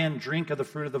not again drink of the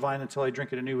fruit of the vine until I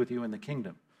drink it anew with you in the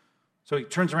kingdom." So he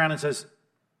turns around and says,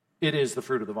 it is the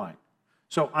fruit of the vine.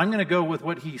 So I'm going to go with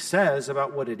what he says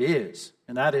about what it is,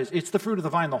 and that is, it's the fruit of the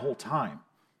vine the whole time.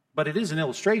 But it is an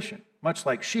illustration, much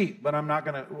like sheep, but I'm not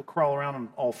going to crawl around on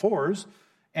all fours,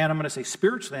 and I'm going to say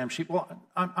spiritually I'm sheep. Well,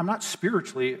 I'm not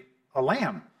spiritually a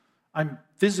lamb. I'm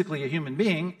physically a human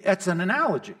being. That's an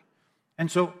analogy. And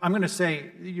so I'm going to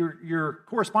say your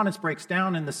correspondence breaks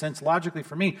down in the sense, logically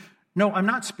for me, no, I'm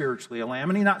not spiritually a lamb,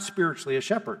 and he's not spiritually a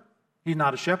shepherd. He's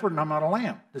not a shepherd, and I'm not a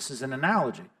lamb. This is an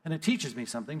analogy, and it teaches me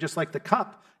something, just like the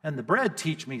cup and the bread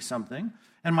teach me something,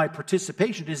 and my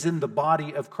participation is in the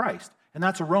body of Christ. And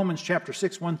that's a Romans chapter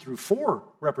 6, 1-4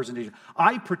 representation.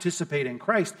 I participate in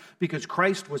Christ because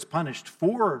Christ was punished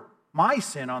for my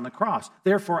sin on the cross.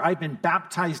 Therefore, I've been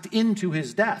baptized into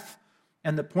his death.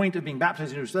 And the point of being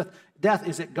baptized into his death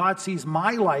is that God sees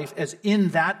my life as in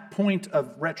that point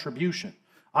of retribution.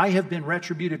 I have been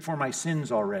retributed for my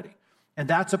sins already. And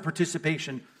that's a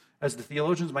participation. as the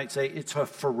theologians might say, it's a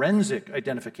forensic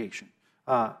identification.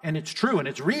 And it's true and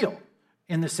it's real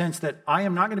in the sense that I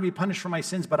am not going to be punished for my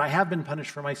sins, but I have been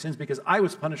punished for my sins because I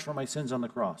was punished for my sins on the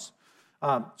cross.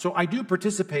 So I do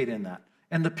participate in that.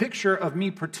 And the picture of me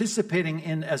participating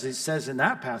in, as it says in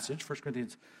that passage, 1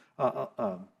 Corinthians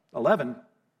 11,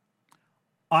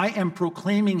 I am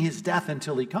proclaiming his death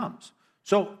until he comes.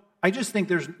 So I just think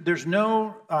there's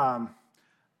no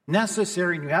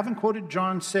necessary, and you haven't quoted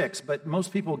John 6, but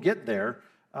most people get there,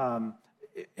 and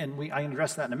I can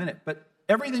address that in a minute. But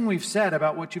everything we've said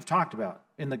about what you've talked about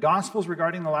in the Gospels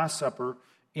regarding the Last Supper,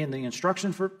 in the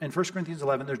instruction in 1 Corinthians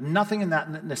 11, there's nothing in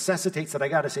that necessitates that I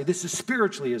got to say this is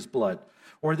spiritually his blood,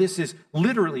 or this is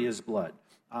literally his blood.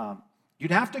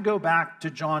 You'd have to go back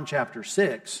to John chapter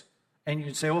 6, and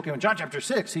you'd say, okay, in John chapter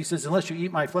 6, he says, unless you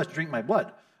eat my flesh, drink my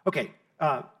blood. Okay,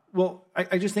 well,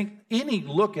 I just think any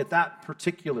look at that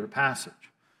particular passage,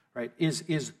 right,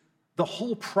 is the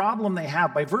whole problem they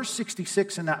have. By verse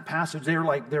 66 in that passage, they're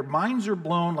like, their minds are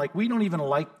blown, like, we don't even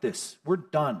like this. We're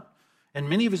done. And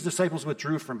many of his disciples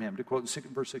withdrew from him, to quote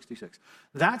verse 66.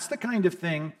 That's the kind of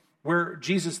thing where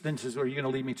Jesus then says, are you going to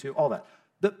lead me to? All that.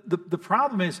 The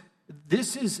problem is,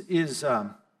 this is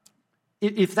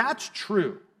if that's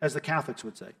true, as the Catholics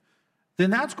would say, then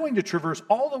that's going to traverse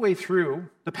all the way through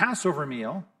the Passover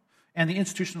meal and the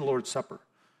institution of the Lord's Supper,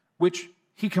 which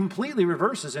he completely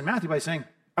reverses in Matthew by saying,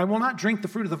 I will not drink the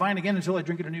fruit of the vine again until I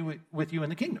drink it anew with you in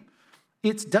the kingdom.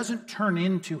 It doesn't turn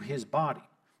into his body.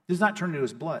 It does not turn into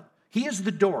his blood. He is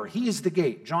the door. He is the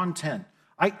gate. John 10.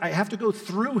 I have to go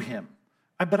through him,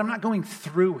 but I'm not going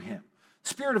through him. The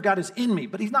Spirit of God is in me,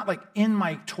 but he's not like in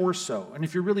my torso. And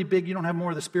if you're really big, you don't have more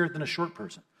of the Spirit than a short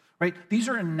person, right? These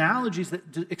are analogies that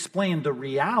explain the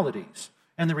realities.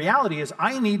 And the reality is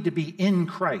I need to be in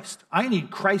Christ. I need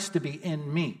Christ to be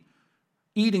in me.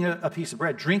 Eating a piece of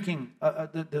bread, drinking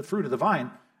the fruit of the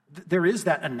vine, there is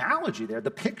that analogy there,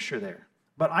 the picture there.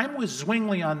 But I'm with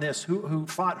Zwingli on this, who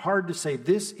fought hard to say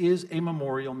this is a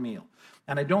memorial meal.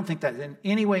 And I don't think that's in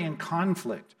any way in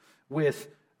conflict with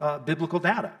biblical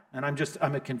data. And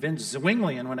I'm a convinced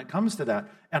Zwinglian when it comes to that.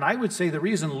 And I would say the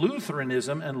reason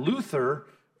Lutheranism and Luther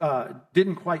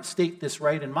didn't quite state this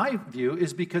right, in my view,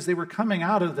 is because they were coming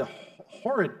out of the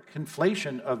horrid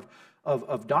conflation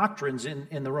of doctrines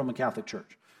in the Roman Catholic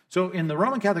Church. So in the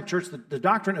Roman Catholic Church, the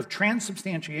doctrine of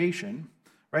transubstantiation,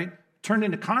 right, turned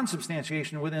into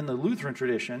consubstantiation within the Lutheran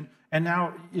tradition. And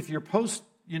now if you're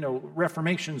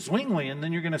post-Reformation Zwinglian,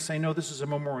 then you're going to say, no, this is a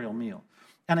memorial meal.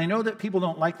 And I know that people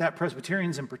don't like that,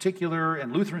 Presbyterians in particular,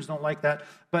 and Lutherans don't like that.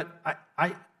 But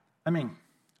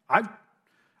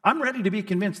I'm ready to be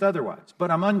convinced otherwise, but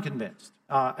I'm unconvinced.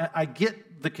 I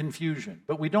get the confusion,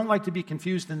 but we don't like to be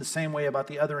confused in the same way about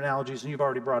the other analogies, and you've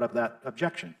already brought up that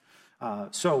objection.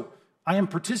 So I am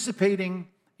participating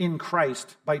in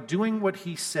Christ by doing what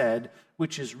he said,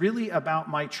 which is really about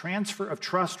my transfer of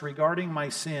trust regarding my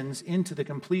sins into the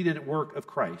completed work of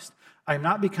Christ. I'm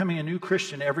not becoming a new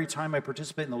Christian every time I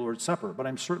participate in the Lord's Supper, but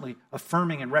I'm certainly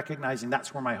affirming and recognizing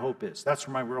that's where my hope is. That's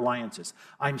where my reliance is.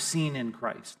 I'm seen in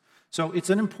Christ. So it's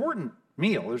an important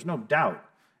meal, there's no doubt.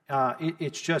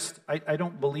 It's just, I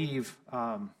don't believe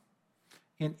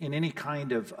in any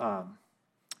kind of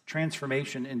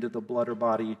transformation into the blood or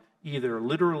body, either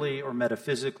literally or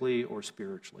metaphysically or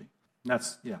spiritually.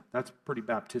 That's a pretty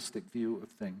Baptistic view of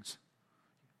things.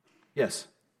 Yes?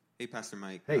 Hey, Pastor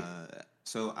Mike. Hey.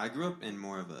 So I grew up in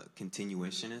more of a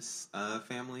continuationist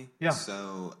family. Yeah.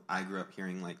 So I grew up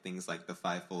hearing things like the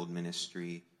fivefold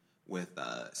ministry with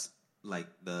like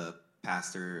the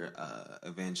pastor,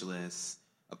 evangelists,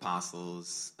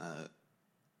 apostles,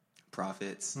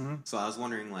 prophets. Mm-hmm. So I was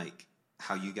wondering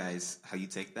how you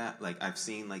take that. I've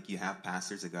seen you have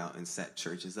pastors that go out and set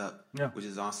churches up, which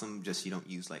is awesome. Just you don't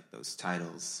use those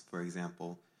titles, for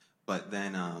example. But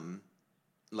then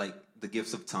the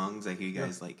gifts of tongues, I hear you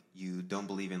guys you don't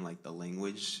believe in the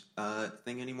language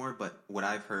thing anymore. But what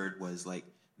I've heard was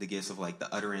the gifts of the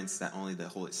utterance that only the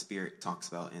Holy Spirit talks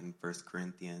about in 1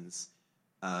 Corinthians,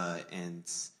 and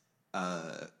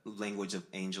language of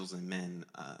angels and men.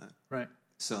 Right.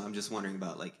 So I'm just wondering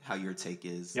about how your take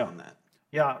is on that.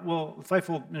 Yeah, well, the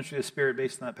fivefold ministry of the Spirit,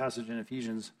 based on that passage in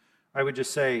Ephesians, I would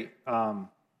just say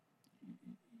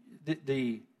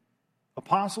the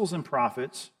apostles and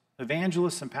prophets,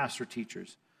 evangelists and pastor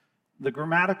teachers, the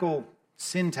grammatical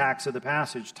syntax of the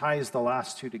passage ties the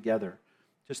last two together,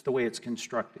 just the way it's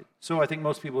constructed. So I think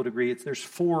most people would agree there's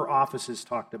four offices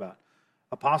talked about: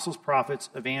 apostles, prophets,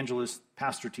 evangelists,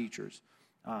 pastor teachers.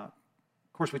 Of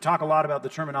course, we talk a lot about the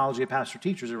terminology of pastor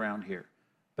teachers around here.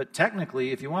 But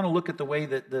technically, if you want to look at the way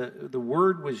that the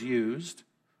word was used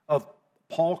of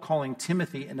Paul calling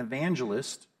Timothy an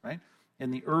evangelist, right?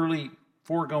 in the early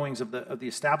foregoings of the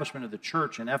establishment of the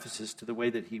church in Ephesus to the way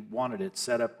that he wanted it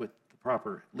set up with the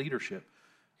proper leadership.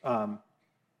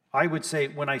 I would say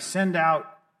when I send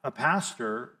out a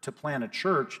pastor to plant a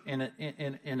church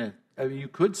you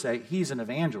could say he's an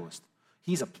evangelist.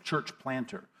 He's a church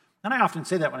planter. And I often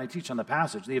say that when I teach on the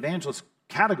passage. The evangelist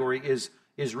category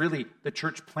is really the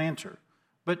church planter.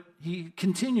 But he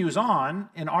continues on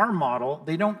in our model.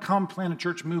 They don't come plant a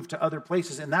church, move to other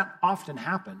places. And that often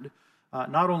happened,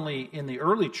 not only in the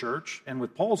early church and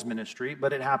with Paul's ministry,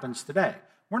 but it happens today.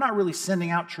 We're not really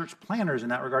sending out church planters in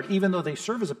that regard. Even though they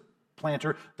serve as a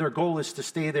planter, their goal is to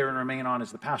stay there and remain on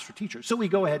as the pastor-teacher. So we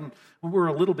go ahead and we're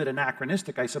a little bit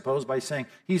anachronistic, I suppose, by saying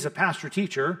he's a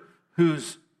pastor-teacher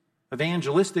who's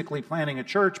evangelistically planting a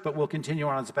church, but will continue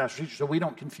on as a pastor-teacher. So we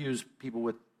don't confuse people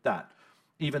with that,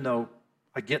 even though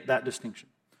I get that distinction.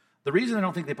 The reason I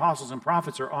don't think the apostles and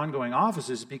prophets are ongoing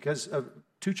offices is because of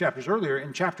 2 chapters earlier.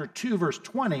 In chapter 2, verse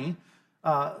 20,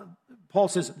 Paul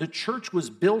says, the church was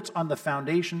built on the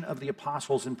foundation of the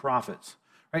apostles and prophets.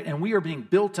 Right? And we are being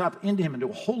built up into him, into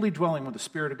a holy dwelling where the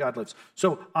Spirit of God lives.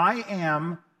 So I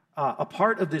am a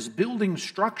part of this building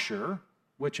structure,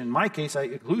 which in my case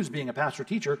includes being a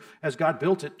pastor-teacher, as God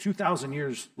built it 2,000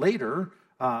 years later.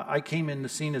 I came in the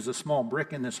scene as a small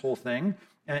brick in this whole thing,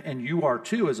 and you are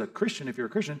too as a Christian if you're a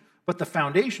Christian, but the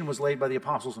foundation was laid by the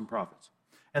apostles and prophets.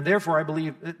 And therefore, I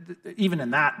believe, even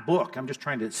in that book, I'm just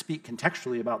trying to speak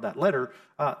contextually about that letter,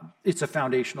 it's a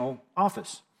foundational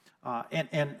office.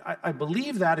 And I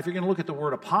believe that if you're going to look at the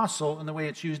word apostle and the way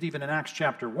it's used even in Acts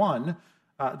chapter 1,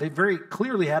 they very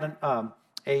clearly had a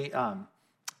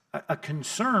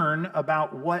concern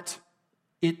about what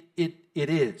it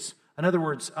is. In other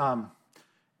words,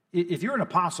 if you're an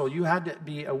apostle, you had to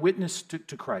be a witness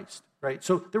to Christ, right?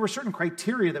 So there were certain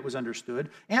criteria that was understood,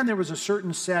 and there was a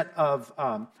certain set of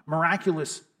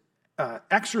miraculous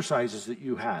exercises that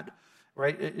you had,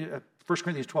 right? 1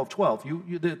 Corinthians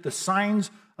 12:12, the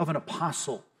signs of an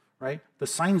apostle, right? The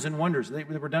signs and wonders, they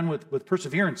were done with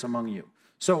perseverance among you.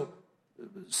 So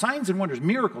signs and wonders,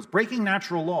 miracles, breaking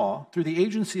natural law through the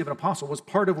agency of an apostle was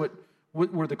part of what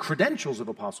were the credentials of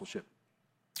apostleship.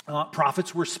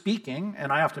 Prophets were speaking,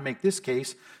 and I often make this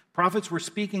case, prophets were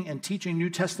speaking and teaching New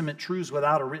Testament truths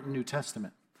without a written New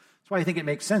Testament. That's why I think it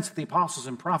makes sense that the apostles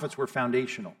and prophets were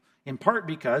foundational. In part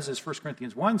because, as 1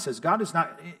 Corinthians 1 says, God is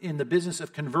not in the business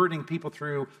of converting people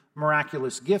through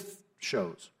miraculous gift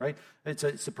shows, right?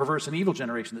 It's a perverse and evil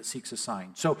generation that seeks a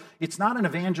sign. So it's not an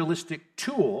evangelistic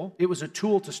tool. It was a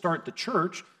tool to start the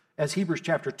church, as Hebrews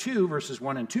chapter 2, verses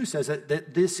 1 and 2 says,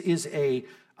 that this is an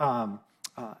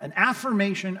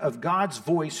affirmation of God's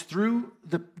voice through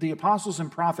the apostles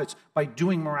and prophets by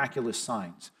doing miraculous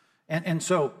signs. And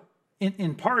so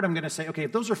in part, I'm going to say, okay,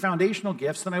 if those are foundational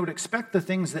gifts, then I would expect the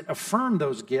things that affirm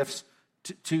those gifts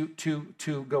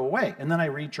to go away. And then I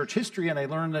read church history, and I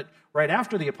learn that right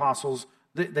after the apostles,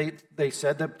 they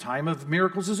said the time of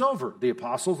miracles is over. The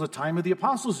time of the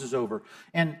apostles is over.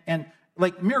 And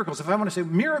like miracles, if I want to say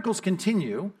miracles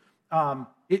continue,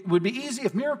 it would be easy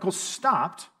if miracles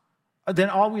stopped.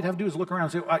 Then all we'd have to do is look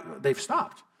around and say, they've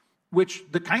stopped. Which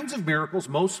the kinds of miracles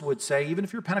most would say, even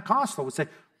if you're Pentecostal, would say,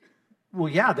 well,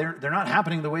 yeah, they're not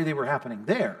happening the way they were happening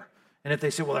there. And if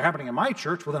they say, well, they're happening in my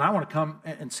church, well, then I want to come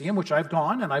and see them, which I've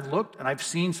gone and I've looked and I've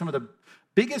seen some of the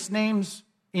biggest names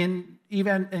in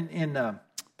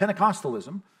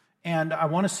Pentecostalism, and I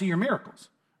want to see your miracles.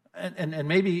 And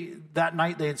maybe that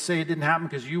night they'd say it didn't happen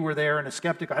because you were there and a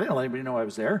skeptic. I didn't let anybody know I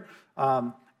was there.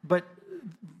 But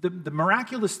the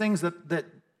miraculous things that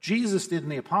Jesus did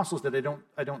and the apostles did,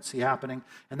 I don't see happening.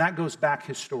 And that goes back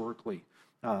historically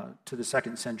to the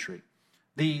 2nd century.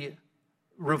 The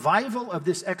revival of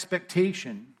this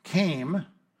expectation came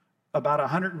about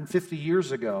 150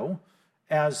 years ago,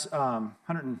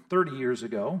 130 years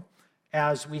ago,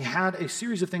 as we had a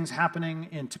series of things happening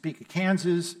in Topeka,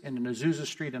 Kansas, and in Azusa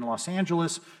Street in Los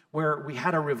Angeles, where we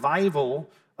had a revival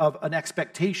of an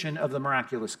expectation of the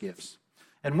miraculous gifts.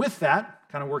 And with that,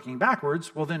 kind of working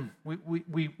backwards, well, then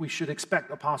we should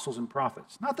expect apostles and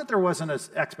prophets. Not that there wasn't an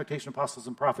expectation of apostles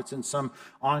and prophets in some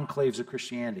enclaves of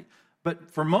Christianity,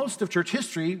 but for most of church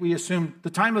history, we assume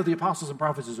the time of the apostles and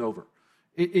prophets is over.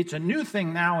 It's a new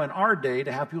thing now in our day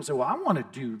to have people say, well, I want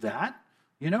to do that.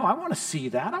 I want to see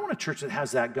that. I want a church that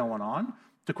has that going on.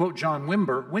 To quote John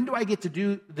Wimber, when do I get to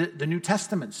do the New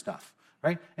Testament stuff?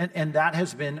 Right? And that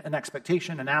has been an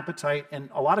expectation, an appetite,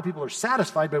 and a lot of people are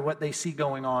satisfied by what they see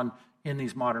going on in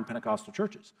these modern Pentecostal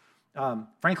churches.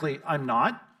 Frankly, I'm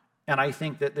not, and I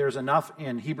think that there's enough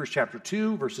in Hebrews chapter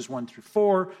 2, verses 1 through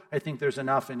 4. I think there's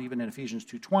enough, and even in Ephesians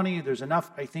 2:20, there's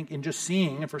enough, I think, in just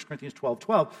seeing in 1 Corinthians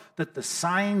 12:12, that the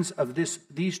signs of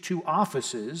these two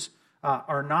offices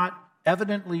are not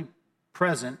evidently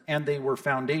present, and they were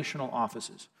foundational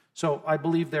offices. So I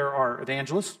believe there are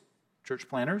evangelists, church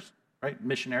planners, right,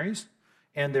 missionaries,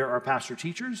 and there are pastor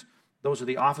teachers. Those are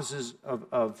the offices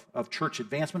of church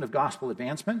advancement, of gospel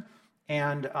advancement.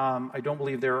 And I don't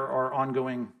believe there are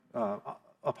ongoing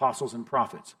apostles and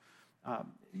prophets.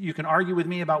 You can argue with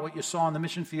me about what you saw in the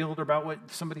mission field or about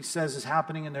what somebody says is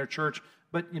happening in their church.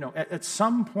 But, at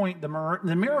some point, the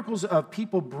miracles of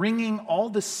people bringing all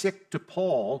the sick to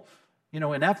Paul, in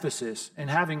Ephesus and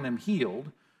having them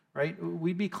healed, right?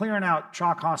 We'd be clearing out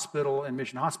Chalk Hospital and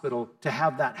Mission Hospital to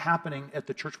have that happening at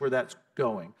the church where that's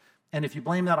going. And if you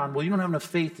blame that on, well, you don't have enough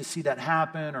faith to see that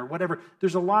happen or whatever,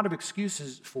 there's a lot of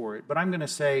excuses for it. But I'm going to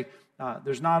say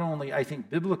there's not only, I think,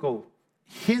 biblical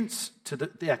hints to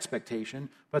the expectation,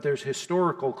 but there's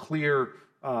historical, clear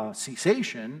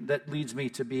cessation that leads me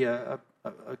to be a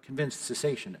convinced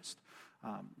cessationist.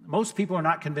 Most people are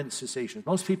not convinced cessationists.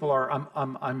 Most people are,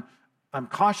 I'm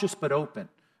cautious but open.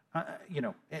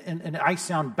 And I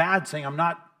sound bad saying I'm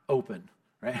not open,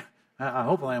 right?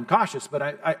 Hopefully I'm cautious, but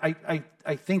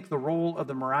I think the role of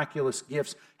the miraculous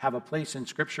gifts have a place in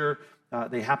Scripture.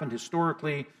 They happened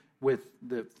historically with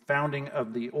the founding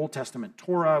of the Old Testament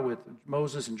Torah, with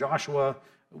Moses and Joshua,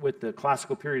 with the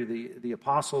classical period of the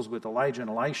apostles, with Elijah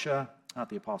and Elisha, not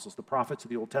the apostles, the prophets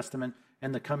of the Old Testament,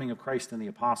 and the coming of Christ and the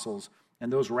apostles,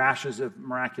 and those rashes of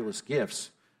miraculous gifts.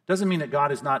 Doesn't mean that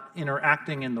God is not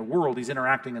interacting in the world. He's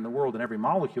interacting in the world, in every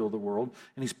molecule of the world,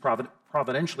 and he's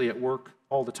providentially at work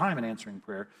all the time in answering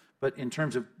prayer. But in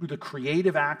terms of the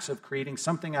creative acts of creating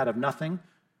something out of nothing,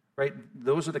 right?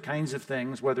 Those are the kinds of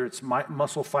things, whether it's my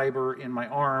muscle fiber in my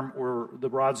arm or the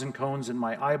rods and cones in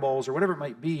my eyeballs or whatever it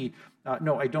might be.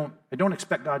 No, I don't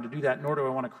expect God to do that, nor do I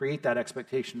want to create that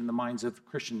expectation in the minds of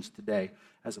Christians today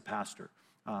as a pastor.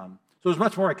 So there's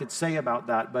much more I could say about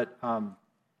that, but I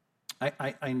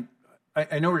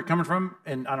know where you're coming from,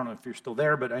 and I don't know if you're still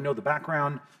there, but I know the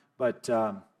background. But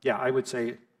I would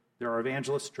say there are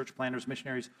evangelists, church planners,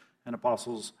 missionaries, and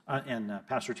apostles, and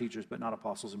pastor teachers, but not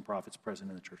apostles and prophets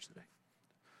present in the church today.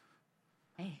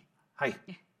 Hey. Hi.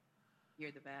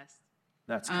 You're the best.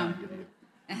 That's kind of you.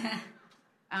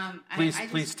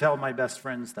 Please tell my best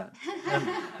friends that,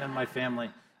 and my family.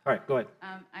 All right, go ahead.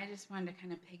 I just wanted to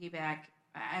kind of piggyback.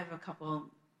 I have a couple.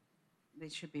 They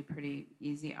should be pretty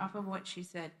easy. Off of what she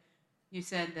said, you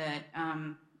said that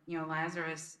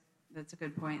Lazarus. That's a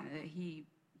good point. That he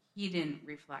didn't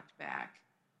reflect back,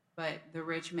 but the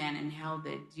rich man in hell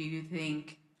did. Do you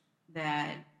think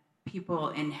that people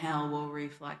in hell will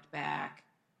reflect back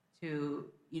to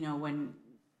when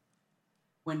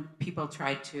people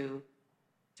try to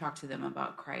talk to them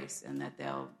about Christ, and that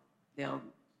they'll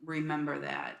remember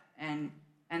that, and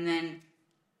then.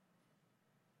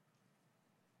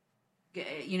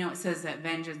 It says that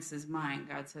vengeance is mine.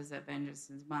 God says that vengeance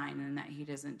is mine, and that he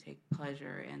doesn't take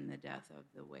pleasure in the death of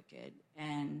the wicked.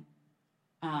 And,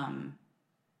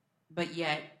 but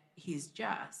yet he's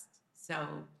just.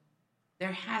 So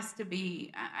there has to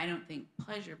be, I don't think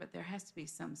pleasure, but there has to be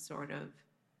some sort of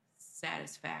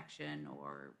satisfaction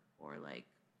or like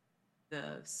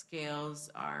the scales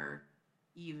are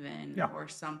even or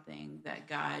something that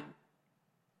God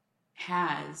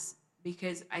has,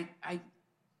 because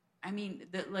I mean,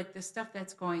 the stuff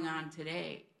that's going on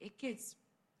today, it gets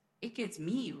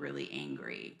me really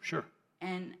angry. Sure.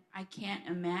 And I can't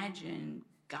imagine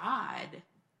God,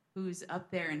 who's up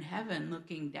there in heaven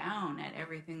looking down at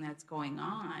everything that's going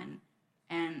on,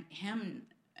 and him,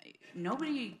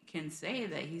 nobody can say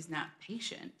that he's not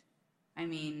patient. I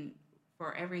mean,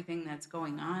 for everything that's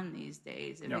going on these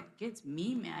days, if it gets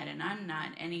me mad and I'm not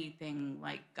anything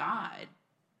like God,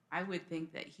 I would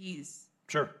think that he's...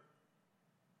 Sure.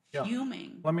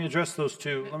 Fuming. Let me address those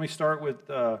two. Let me start with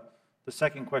the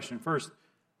second question first.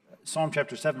 Psalm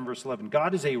chapter 7, verse 11.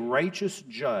 God is a righteous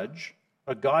judge,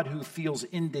 a God who feels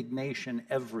indignation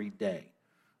every day.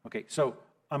 Okay, so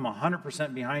I'm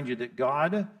 100% behind you that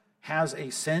God has a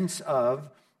sense of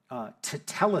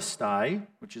tetelestai,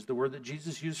 which is the word that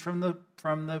Jesus used from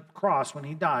the cross when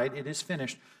he died. It is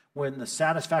finished. When the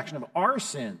satisfaction of our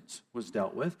sins was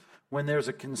dealt with, when there's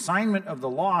a consignment of the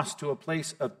lost to a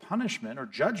place of punishment or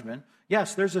judgment,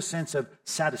 yes, there's a sense of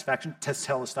satisfaction,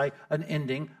 tetelestai, an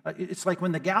ending. It's like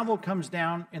when the gavel comes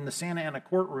down in the Santa Ana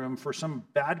courtroom for some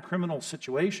bad criminal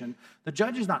situation, the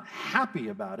judge is not happy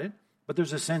about it, but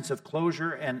there's a sense of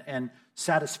closure and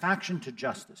satisfaction to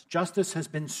justice. Justice has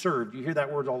been served. You hear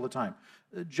that word all the time.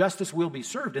 Justice will be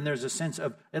served, and there's a sense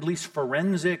of at least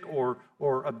forensic or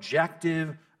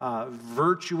objective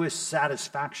virtuous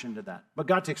satisfaction to that. But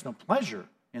God takes no pleasure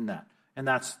in that, and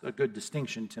that's a good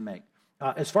distinction to make.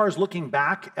 As far as looking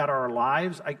back at our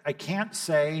lives, I can't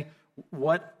say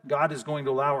what God is going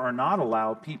to allow or not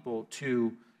allow people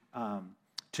to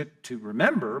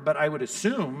remember, but I would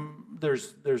assume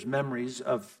there's memories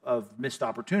of missed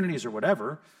opportunities or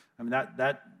whatever. I mean,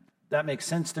 that makes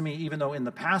sense to me, even though in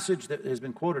the passage that has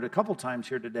been quoted a couple times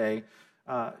here today,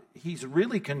 he's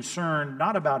really concerned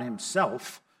not about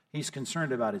himself, he's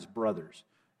concerned about his brothers.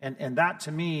 And that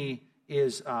to me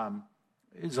is a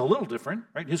little different,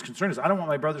 right? His concern is, I don't want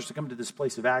my brothers to come to this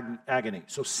place of agony,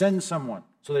 so send someone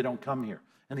so they don't come here.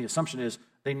 And the assumption is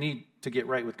they need to get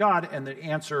right with God, and the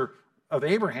answer of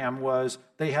Abraham was,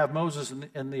 they have Moses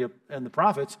and the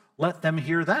prophets, let them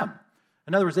hear them.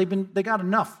 In other words, they got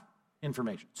enough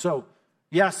information. So,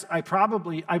 yes, if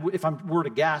I were to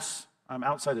guess, I'm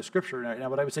outside of Scripture right now,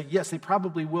 but I would say, yes, they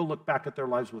probably will look back at their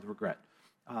lives with regret.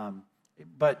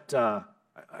 But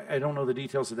I don't know the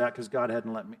details of that because God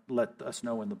hadn't let us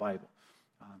know in the Bible.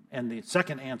 And the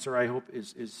second answer, I hope,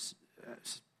 is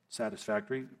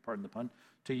satisfactory, pardon the pun,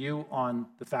 to you on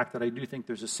the fact that I do think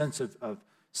there's a sense of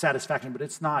satisfaction, but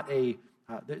it's not a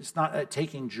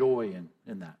taking joy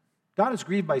in that. God is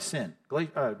grieved by sin.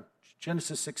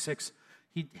 Genesis 6:6,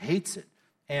 he hates it,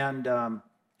 and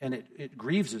it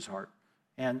grieves his heart.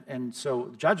 And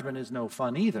so judgment is no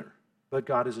fun either. But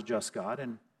God is a just God,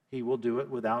 and he will do it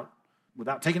without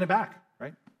taking it back,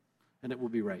 right? And it will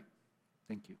be right.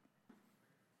 Thank you.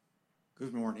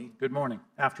 Good morning. Good morning.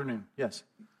 Afternoon. Yes.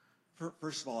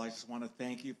 First of all, I just want to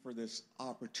thank you for this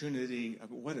opportunity.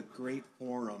 What a great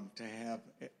forum to have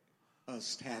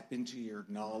us tap into your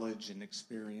knowledge and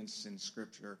experience in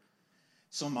Scripture.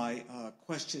 So my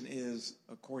question is,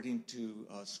 according to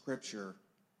Scripture,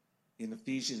 in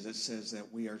Ephesians it says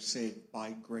that we are saved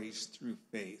by grace through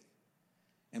faith.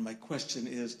 And my question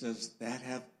is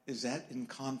that in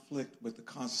conflict with the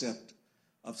concept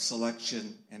of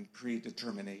selection and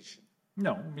predetermination?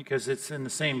 No, because it's in the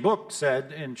same book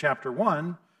said in chapter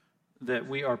 1 that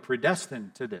we are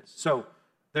predestined to this. So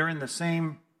they're in the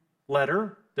same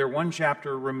letter. They're one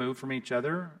chapter removed from each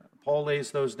other. Paul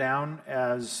lays those down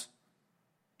as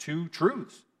two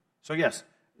truths. So yes,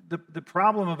 the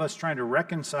problem of us trying to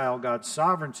reconcile God's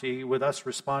sovereignty with us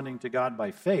responding to God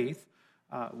by faith,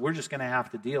 we're just going to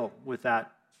have to deal with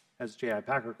that, as J.I.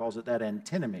 Packer calls it, that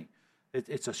antinomy.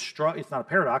 It's not a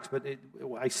paradox, but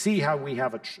I see how we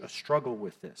have a struggle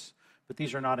with this. But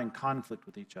these are not in conflict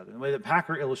with each other. The way that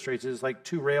Packer illustrates it is like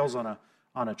two rails on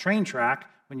a train track.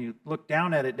 When you look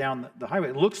down at it down the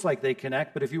highway, it looks like they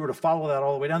connect, but if you were to follow that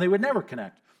all the way down, they would never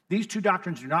connect. These two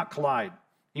doctrines do not collide,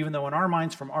 even though in our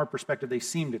minds, from our perspective, they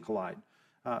seem to collide.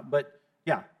 But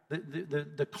yeah,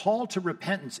 the call to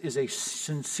repentance is a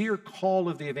sincere call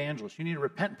of the evangelist. You need to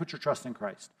repent and put your trust in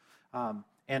Christ.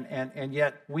 And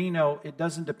yet we know it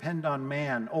doesn't depend on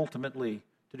man ultimately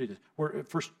to do this. We're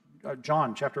First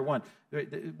John chapter 1.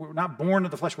 We're not born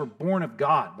of the flesh. We're born of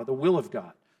God by the will of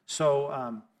God.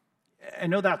 So I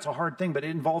know that's a hard thing, but it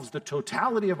involves the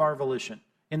totality of our volition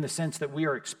in the sense that we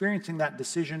are experiencing that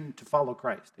decision to follow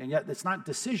Christ. And yet it's not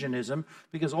decisionism,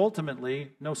 because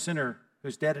ultimately no sinner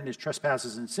who's dead in his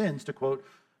trespasses and sins, to quote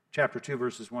chapter 2,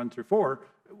 verses 1 through 4,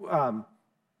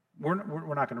 we're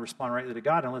not going to respond rightly to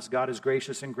God unless God is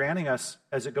gracious in granting us,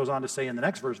 as it goes on to say in the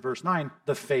next verse 9,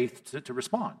 the faith to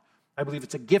respond. I believe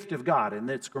it's a gift of God, and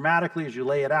it's grammatically, as you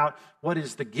lay it out, what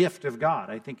is the gift of God?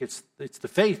 I think it's the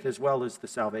faith as well as the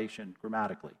salvation,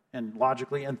 grammatically and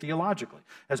logically and theologically.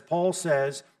 As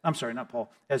Peter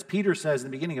says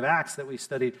in the beginning of Acts that we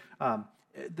studied,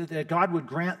 that God would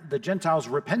grant the Gentiles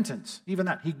repentance, even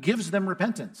that. He gives them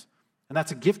repentance, and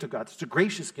that's a gift of God. It's a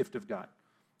gracious gift of God.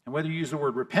 And whether you use the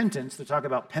word repentance to talk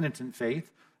about penitent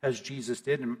faith, as Jesus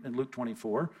did in Luke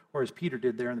 24, or as Peter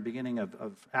did there in the beginning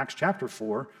of Acts chapter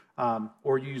 4,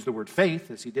 or you use the word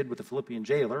faith, as he did with the Philippian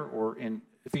jailer, or in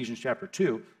Ephesians chapter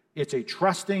 2, it's a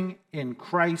trusting in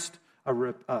Christ,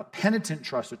 a penitent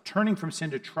trust, a turning from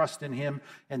sin to trust in him,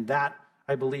 and that,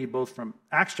 I believe, both from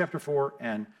Acts chapter 4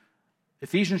 and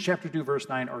Ephesians chapter 2, verse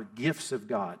 9, are gifts of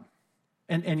God.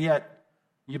 And yet,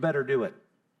 you better do it,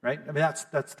 right? I mean,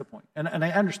 that's the point. And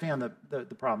I understand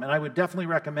the problem. And I would definitely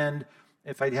recommend,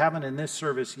 if I haven't in this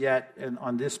service yet, and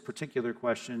on this particular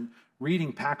question,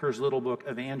 reading Packer's little book,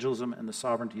 Evangelism and the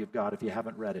Sovereignty of God, if you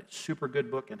haven't read it. Super good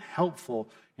book and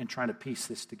helpful in trying to piece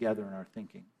this together in our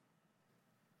thinking.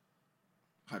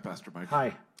 Hi, Pastor Mike.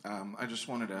 Hi. I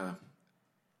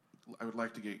would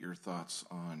like to get your thoughts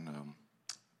on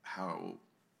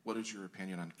what is your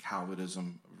opinion on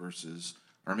Calvinism versus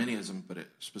Arminianism, but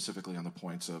specifically on the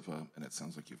points of, and it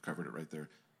sounds like you've covered it right there,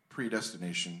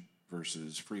 predestination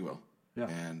versus free will. Yeah.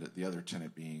 And the other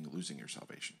tenet being losing your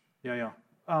salvation. Yeah.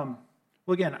 Well,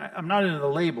 again, I'm not into the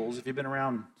labels. If you've been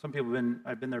around, some people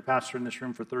I've been their pastor in this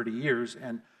room for 30 years,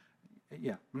 and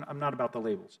Yeah, I'm not about the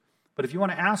labels. But if you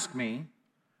want to ask me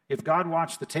if God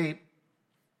watched the tape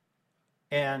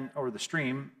or the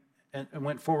stream and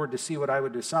went forward to see what I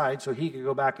would decide so he could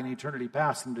go back in eternity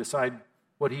past and decide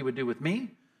what he would do with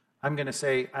me, I'm going to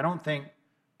say I don't think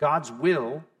God's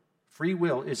will, free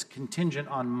will, is contingent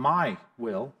on my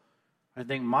will. I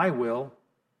think my will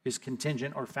is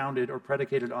contingent or founded or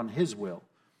predicated on his will.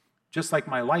 Just like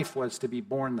my life was to be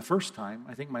born the first time,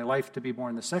 I think my life to be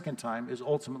born the second time is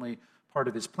ultimately part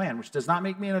of his plan, which does not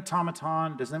make me an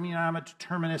automaton, doesn't mean I'm a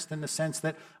determinist in the sense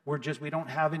that we don't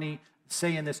have any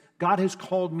say in this. God has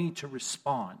called me to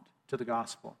respond to the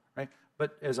gospel, right?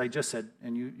 But as I just said,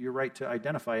 and you're right to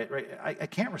identify it, right? I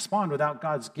can't respond without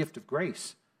God's gift of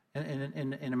grace.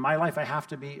 And in my life, I have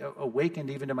to be awakened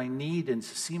even to my need and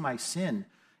to see my sin.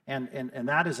 And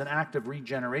that is an act of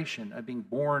regeneration, of being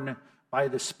born by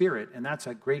the Spirit, and that's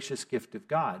a gracious gift of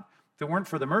God. If it weren't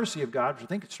for the mercy of God, which I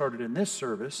think it started in this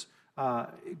service,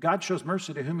 God shows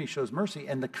mercy to whom he shows mercy,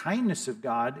 and the kindness of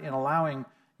God in allowing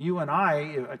you and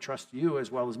I trust you as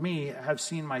well as me, have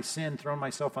seen my sin, thrown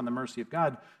myself on the mercy of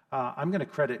God, I'm going to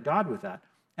credit God with that.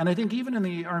 And I think even in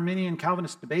the Arminian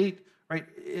Calvinist debate, right,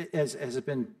 as has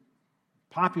been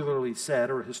popularly said,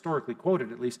 or historically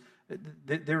quoted at least,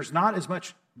 there's not as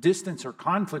much distance or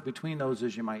conflict between those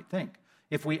as you might think.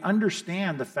 If we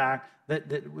understand the fact that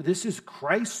this is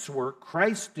Christ's work,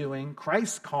 Christ's doing,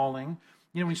 Christ's calling,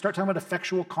 when you start talking about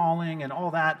effectual calling and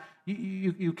all that,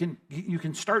 you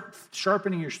can start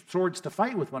sharpening your swords to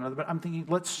fight with one another. But I'm thinking,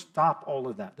 let's stop all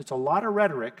of that. There's a lot of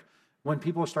rhetoric when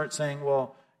people start saying,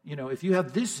 well, if you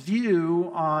have this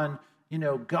view on,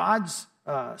 God's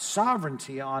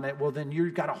sovereignty on it, well, then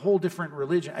you've got a whole different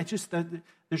religion.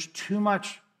 There's too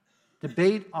much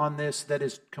debate on this that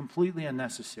is completely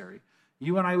unnecessary.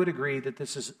 You and I would agree that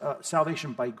this is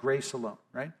salvation by grace alone,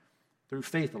 right? Through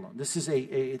faith alone. This is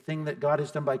a thing that God has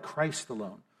done by Christ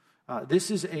alone. This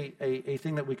is a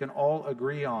thing that we can all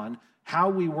agree on. How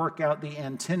we work out the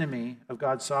antinomy of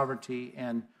God's sovereignty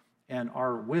and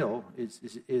our will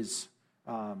is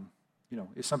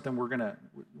something we're gonna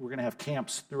have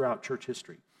camps throughout church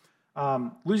history.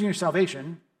 Losing your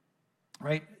salvation,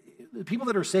 right? The people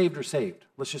that are saved are saved.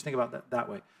 Let's just think about that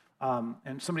way.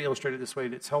 And somebody illustrated it this way,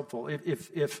 and it's helpful.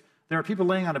 If there are people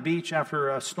laying on a beach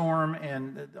after a storm,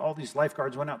 and all these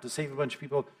lifeguards went out to save a bunch of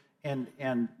people, and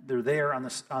they're there on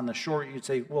the shore, you'd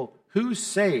say, well, who's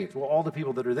saved? Well, all the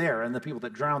people that are there, and the people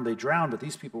that drowned, they drowned, but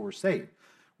these people were saved.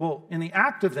 Well, in the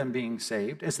act of them being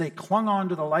saved, as they clung on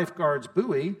to the lifeguard's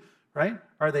buoy, right,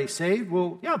 are they saved?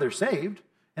 Well, yeah, they're saved.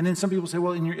 And then some people say,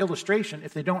 well, in your illustration,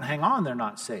 if they don't hang on, they're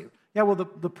not saved. Yeah, well,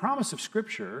 the promise of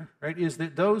Scripture, right, is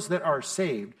that those that are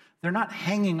saved, they're not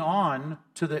hanging on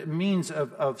to the means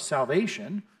of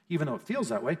salvation, even though it feels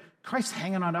that way. Christ's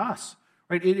hanging on to us,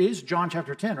 right? It is John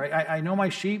chapter 10, right? I know my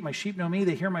sheep know me,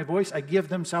 they hear my voice, I give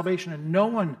them salvation, and no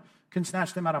one can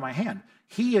snatch them out of my hand.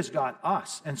 He has got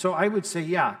us. And so I would say,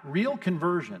 yeah, real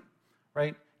conversion,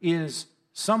 right, is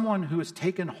someone who is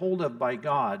taken hold of by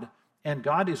God, and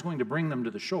God is going to bring them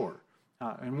to the shore.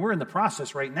 And we're in the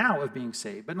process right now of being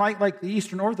saved. But like the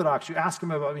Eastern Orthodox, you ask them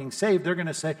about being saved, they're going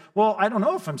to say, well, I don't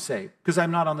know if I'm saved because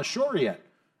I'm not on the shore yet.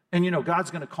 And,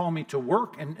 God's going to call me to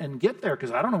work and get there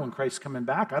because I don't know when Christ's coming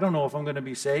back. I don't know if I'm going to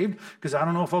be saved because I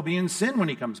don't know if I'll be in sin when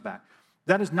he comes back.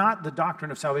 That is not the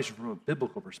doctrine of salvation from a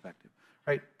biblical perspective,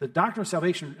 right? The doctrine of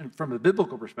salvation from a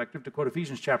biblical perspective, to quote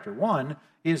Ephesians chapter 1,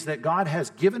 is that God has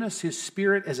given us his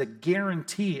Spirit as a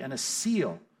guarantee and a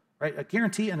seal, right? A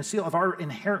guarantee and a seal of our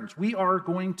inheritance. We are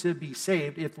going to be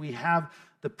saved if we have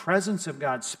the presence of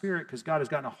God's Spirit because God has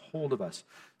gotten a hold of us.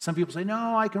 Some people say,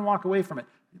 no, I can walk away from it.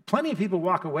 Plenty of people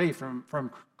walk away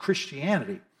from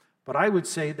Christianity, but I would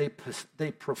say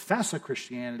they profess a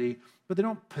Christianity, but they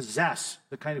don't possess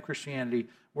the kind of Christianity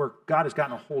where God has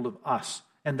gotten a hold of us.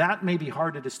 And that may be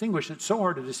hard to distinguish. It's so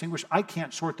hard to distinguish, I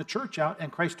can't sort the church out,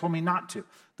 and Christ told me not to.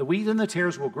 The wheat and the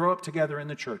tares will grow up together in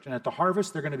the church, and at the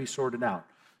harvest, they're going to be sorted out.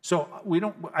 So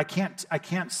I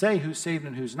can't say who's saved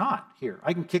and who's not here.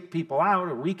 I can kick people out,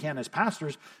 or we can as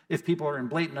pastors, if people are in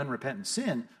blatant unrepentant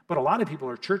sin. But a lot of people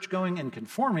are church-going and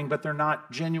conforming, but they're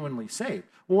not genuinely saved.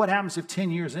 Well, what happens if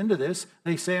 10 years into this,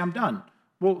 they say, I'm done?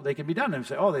 Well, they can be done and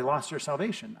say, oh, they lost their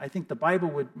salvation. I think the Bible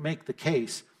would make the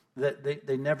case that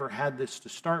they never had this to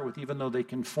start with, even though they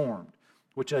conformed,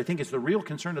 which I think is the real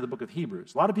concern of the book of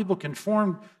Hebrews. A lot of people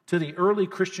conformed to the early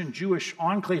Christian Jewish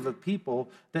enclave of people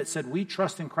that said, we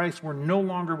trust in Christ, we're no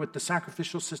longer with the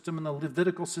sacrificial system and the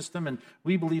Levitical system, and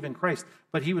we believe in Christ.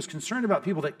 But he was concerned about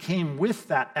people that came with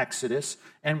that exodus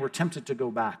and were tempted to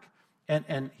go back.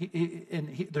 And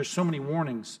there's so many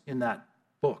warnings in that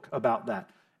book about that.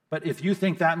 But if you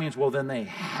think that means, well, then they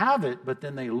have it, but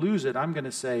then they lose it, I'm going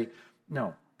to say,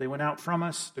 No. They went out from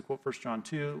us, to quote 1 John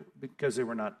 2, because they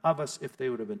were not of us. If they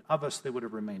would have been of us, they would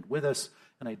have remained with us.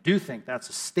 And I do think that's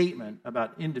a statement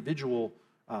about individual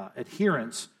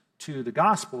adherence to the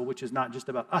gospel, which is not just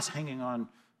about us hanging on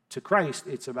to Christ.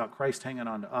 It's about Christ hanging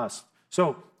on to us.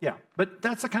 So, yeah, but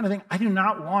that's the kind of thing I do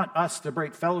not want us to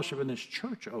break fellowship in this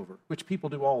church over, which people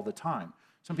do all the time.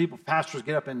 Some people, pastors,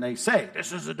 get up and they say,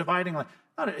 this is a dividing line.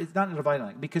 It's not a dividing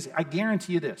line, because I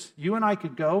guarantee you this. You and I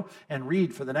could go and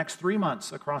read for the next 3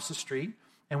 months across the street,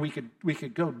 and we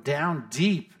could go down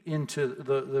deep into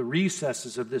the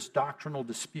recesses of this doctrinal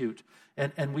dispute,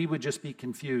 and we would just be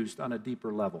confused on a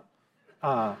deeper level.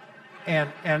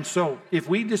 And so if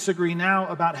we disagree now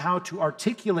about how to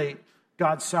articulate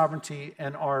God's sovereignty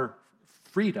and our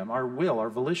freedom, our will, our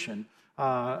volition,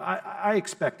 I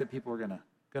expect that people are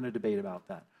going to debate about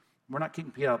that. We're not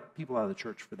keeping people out of the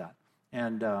church for that.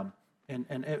 And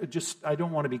it just, I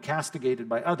don't want to be castigated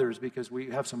by others because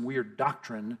we have some weird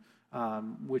doctrine,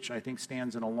 which I think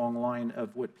stands in a long line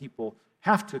of what people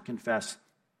have to confess,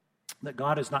 that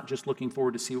God is not just looking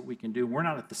forward to see what we can do. We're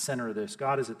not at the center of this.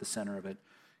 God is at the center of it.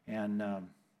 And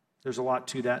there's a lot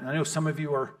to that. And I know some of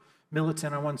you are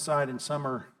militant on one side and some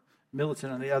are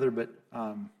militant on the other, but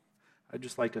I'd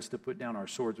just like us to put down our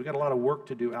swords. We've got a lot of work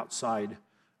to do outside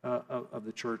of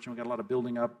the church, and we've got a lot of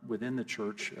building up within the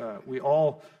church. We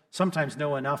all sometimes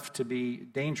know enough to be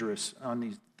dangerous on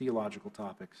these theological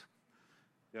topics.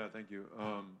 Yeah, thank you.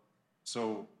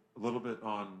 So a little bit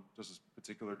on just this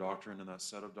particular doctrine and that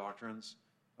set of doctrines.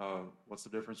 What's the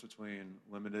difference between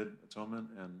limited atonement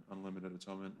and unlimited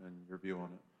atonement, and your view on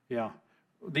it? Yeah.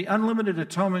 The unlimited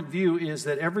atonement view is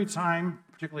that every time,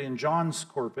 particularly in John's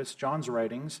corpus, John's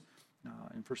writings,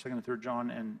 in 1st, 2nd, and 3rd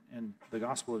John and the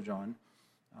Gospel of John,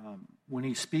 when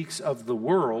he speaks of the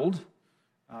world,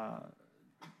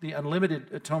 the unlimited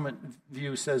atonement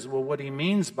view says, well, what he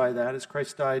means by that is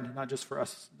Christ died not just for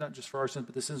us, not just for our sins,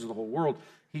 but the sins of the whole world.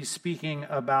 He's speaking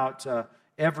about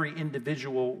every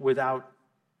individual without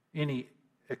any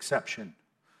exception.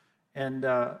 And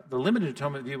the limited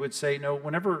atonement view would say, no,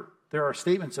 whenever there are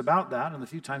statements about that, and the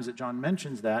few times that John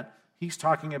mentions that, he's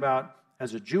talking about,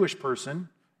 as a Jewish person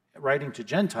writing to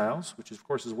Gentiles, which of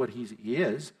course is what he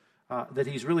is, that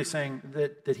he's really saying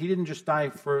that he didn't just die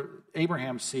for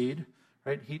Abraham's seed,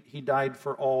 right? He died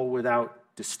for all without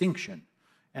distinction.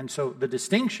 And so the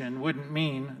distinction wouldn't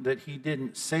mean that he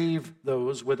didn't save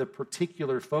those with a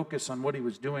particular focus on what he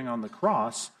was doing on the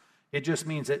cross. It just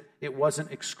means that it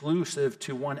wasn't exclusive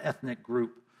to one ethnic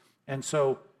group. And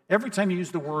so every time you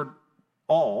use the word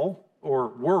all or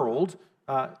world,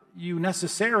 you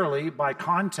necessarily, by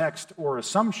context or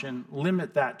assumption,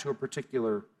 limit that to a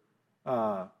particular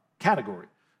category.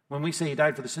 When we say he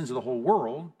died for the sins of the whole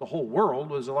world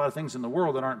was a lot of things in the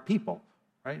world that aren't people,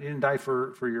 right? He didn't die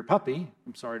for your puppy.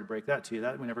 I'm sorry to break that to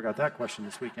you. We never got that question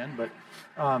this weekend, but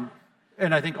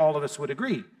and I think all of us would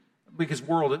agree, because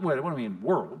world, what do I mean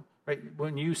world? Right?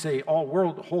 When you say all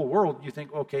world, whole world, you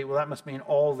think, okay, well, that must mean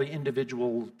all the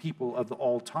individual people of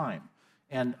all time.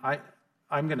 And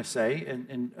I'm going to say,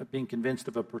 and being convinced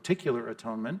of a particular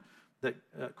atonement, that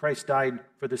Christ died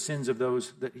for the sins of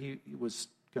those that he was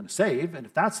going to save. And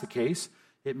if that's the case,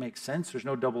 it makes sense. There's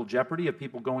no double jeopardy of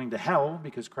people going to hell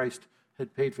because Christ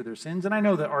had paid for their sins. And I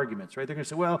know the arguments, right? They're going to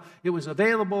say, well, it was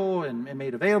available and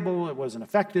made available. It wasn't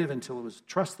effective until it was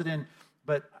trusted in.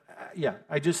 But yeah,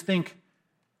 I just think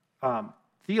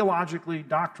theologically,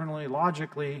 doctrinally,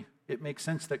 logically, it makes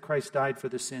sense that Christ died for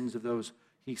the sins of those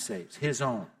he saves, his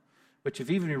own. Which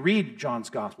if even you read John's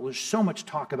gospel, there's so much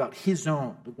talk about his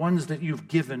own, the ones that you've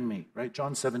given me, right?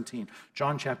 John 17,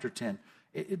 John chapter 10.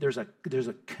 There's a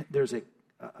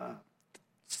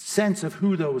sense of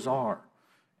who those are.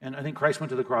 And I think Christ went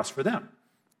to the cross for them,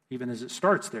 even as it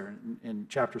starts there in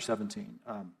chapter 17.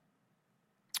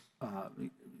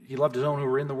 He loved his own who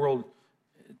were in the world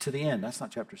to the end. That's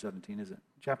not chapter 17, is it?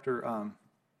 Chapter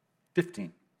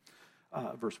 15,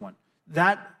 verse 1.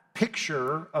 That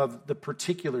picture of the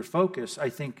particular focus, I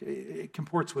think, it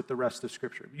comports with the rest of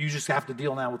Scripture. You just have to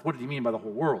deal now with what did he mean by the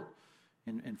whole world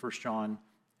in 1 John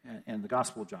and the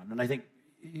Gospel of John. And I think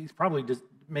he's probably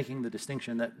making the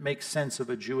distinction that makes sense of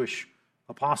a Jewish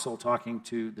apostle talking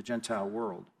to the Gentile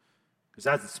world, because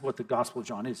that's what the Gospel of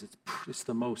John is. It's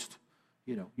the most,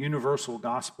 universal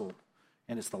gospel,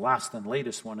 and it's the last and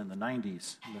latest one in the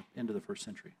 90s, into the first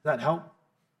century. Does that help?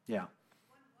 Yeah.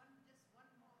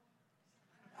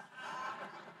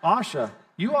 Asha,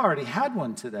 you already had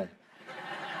one today.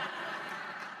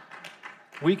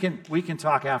 We can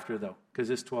talk after, though,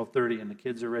 because it's 12:30 and the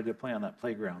kids are ready to play on that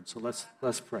playground. So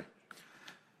let's pray.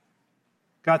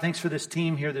 God, thanks for this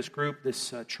team here, this group,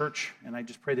 this church, and I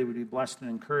just pray they would be blessed and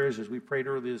encouraged. As we prayed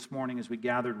earlier this morning, as we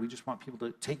gathered, we just want people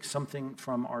to take something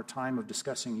from our time of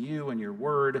discussing you and your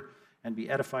word and be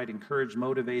edified, encouraged,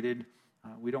 motivated.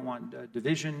 We don't want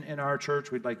division in our church.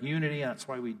 We'd like unity, and that's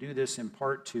why we do this in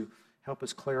part to help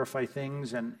us clarify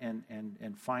things and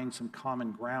find some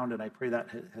common ground, and I pray that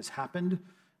has happened.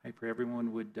 I pray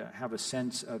everyone would have a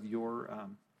sense of your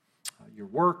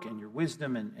work and your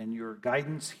wisdom and your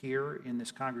guidance here in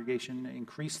this congregation.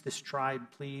 Increase this tribe,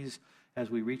 please, as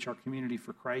we reach our community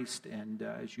for Christ and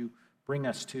as you bring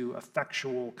us to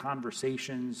effectual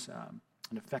conversations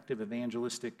and effective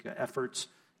evangelistic efforts.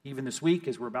 Even this week,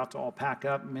 as we're about to all pack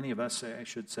up, many of us, I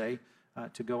should say,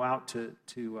 to go out to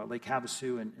Lake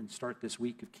Havasu and start this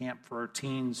week of camp for our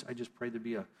teens. I just pray there'd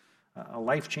be a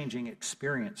life-changing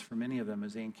experience for many of them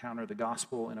as they encounter the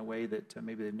gospel in a way that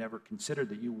maybe they've never considered,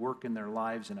 that you work in their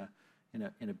lives in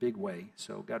a big way.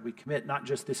 So, God, we commit not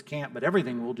just this camp, but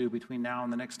everything we'll do between now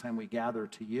and the next time we gather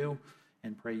to you,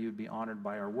 and pray you'd be honored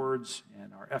by our words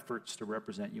and our efforts to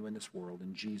represent you in this world.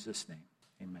 In Jesus' name,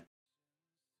 amen.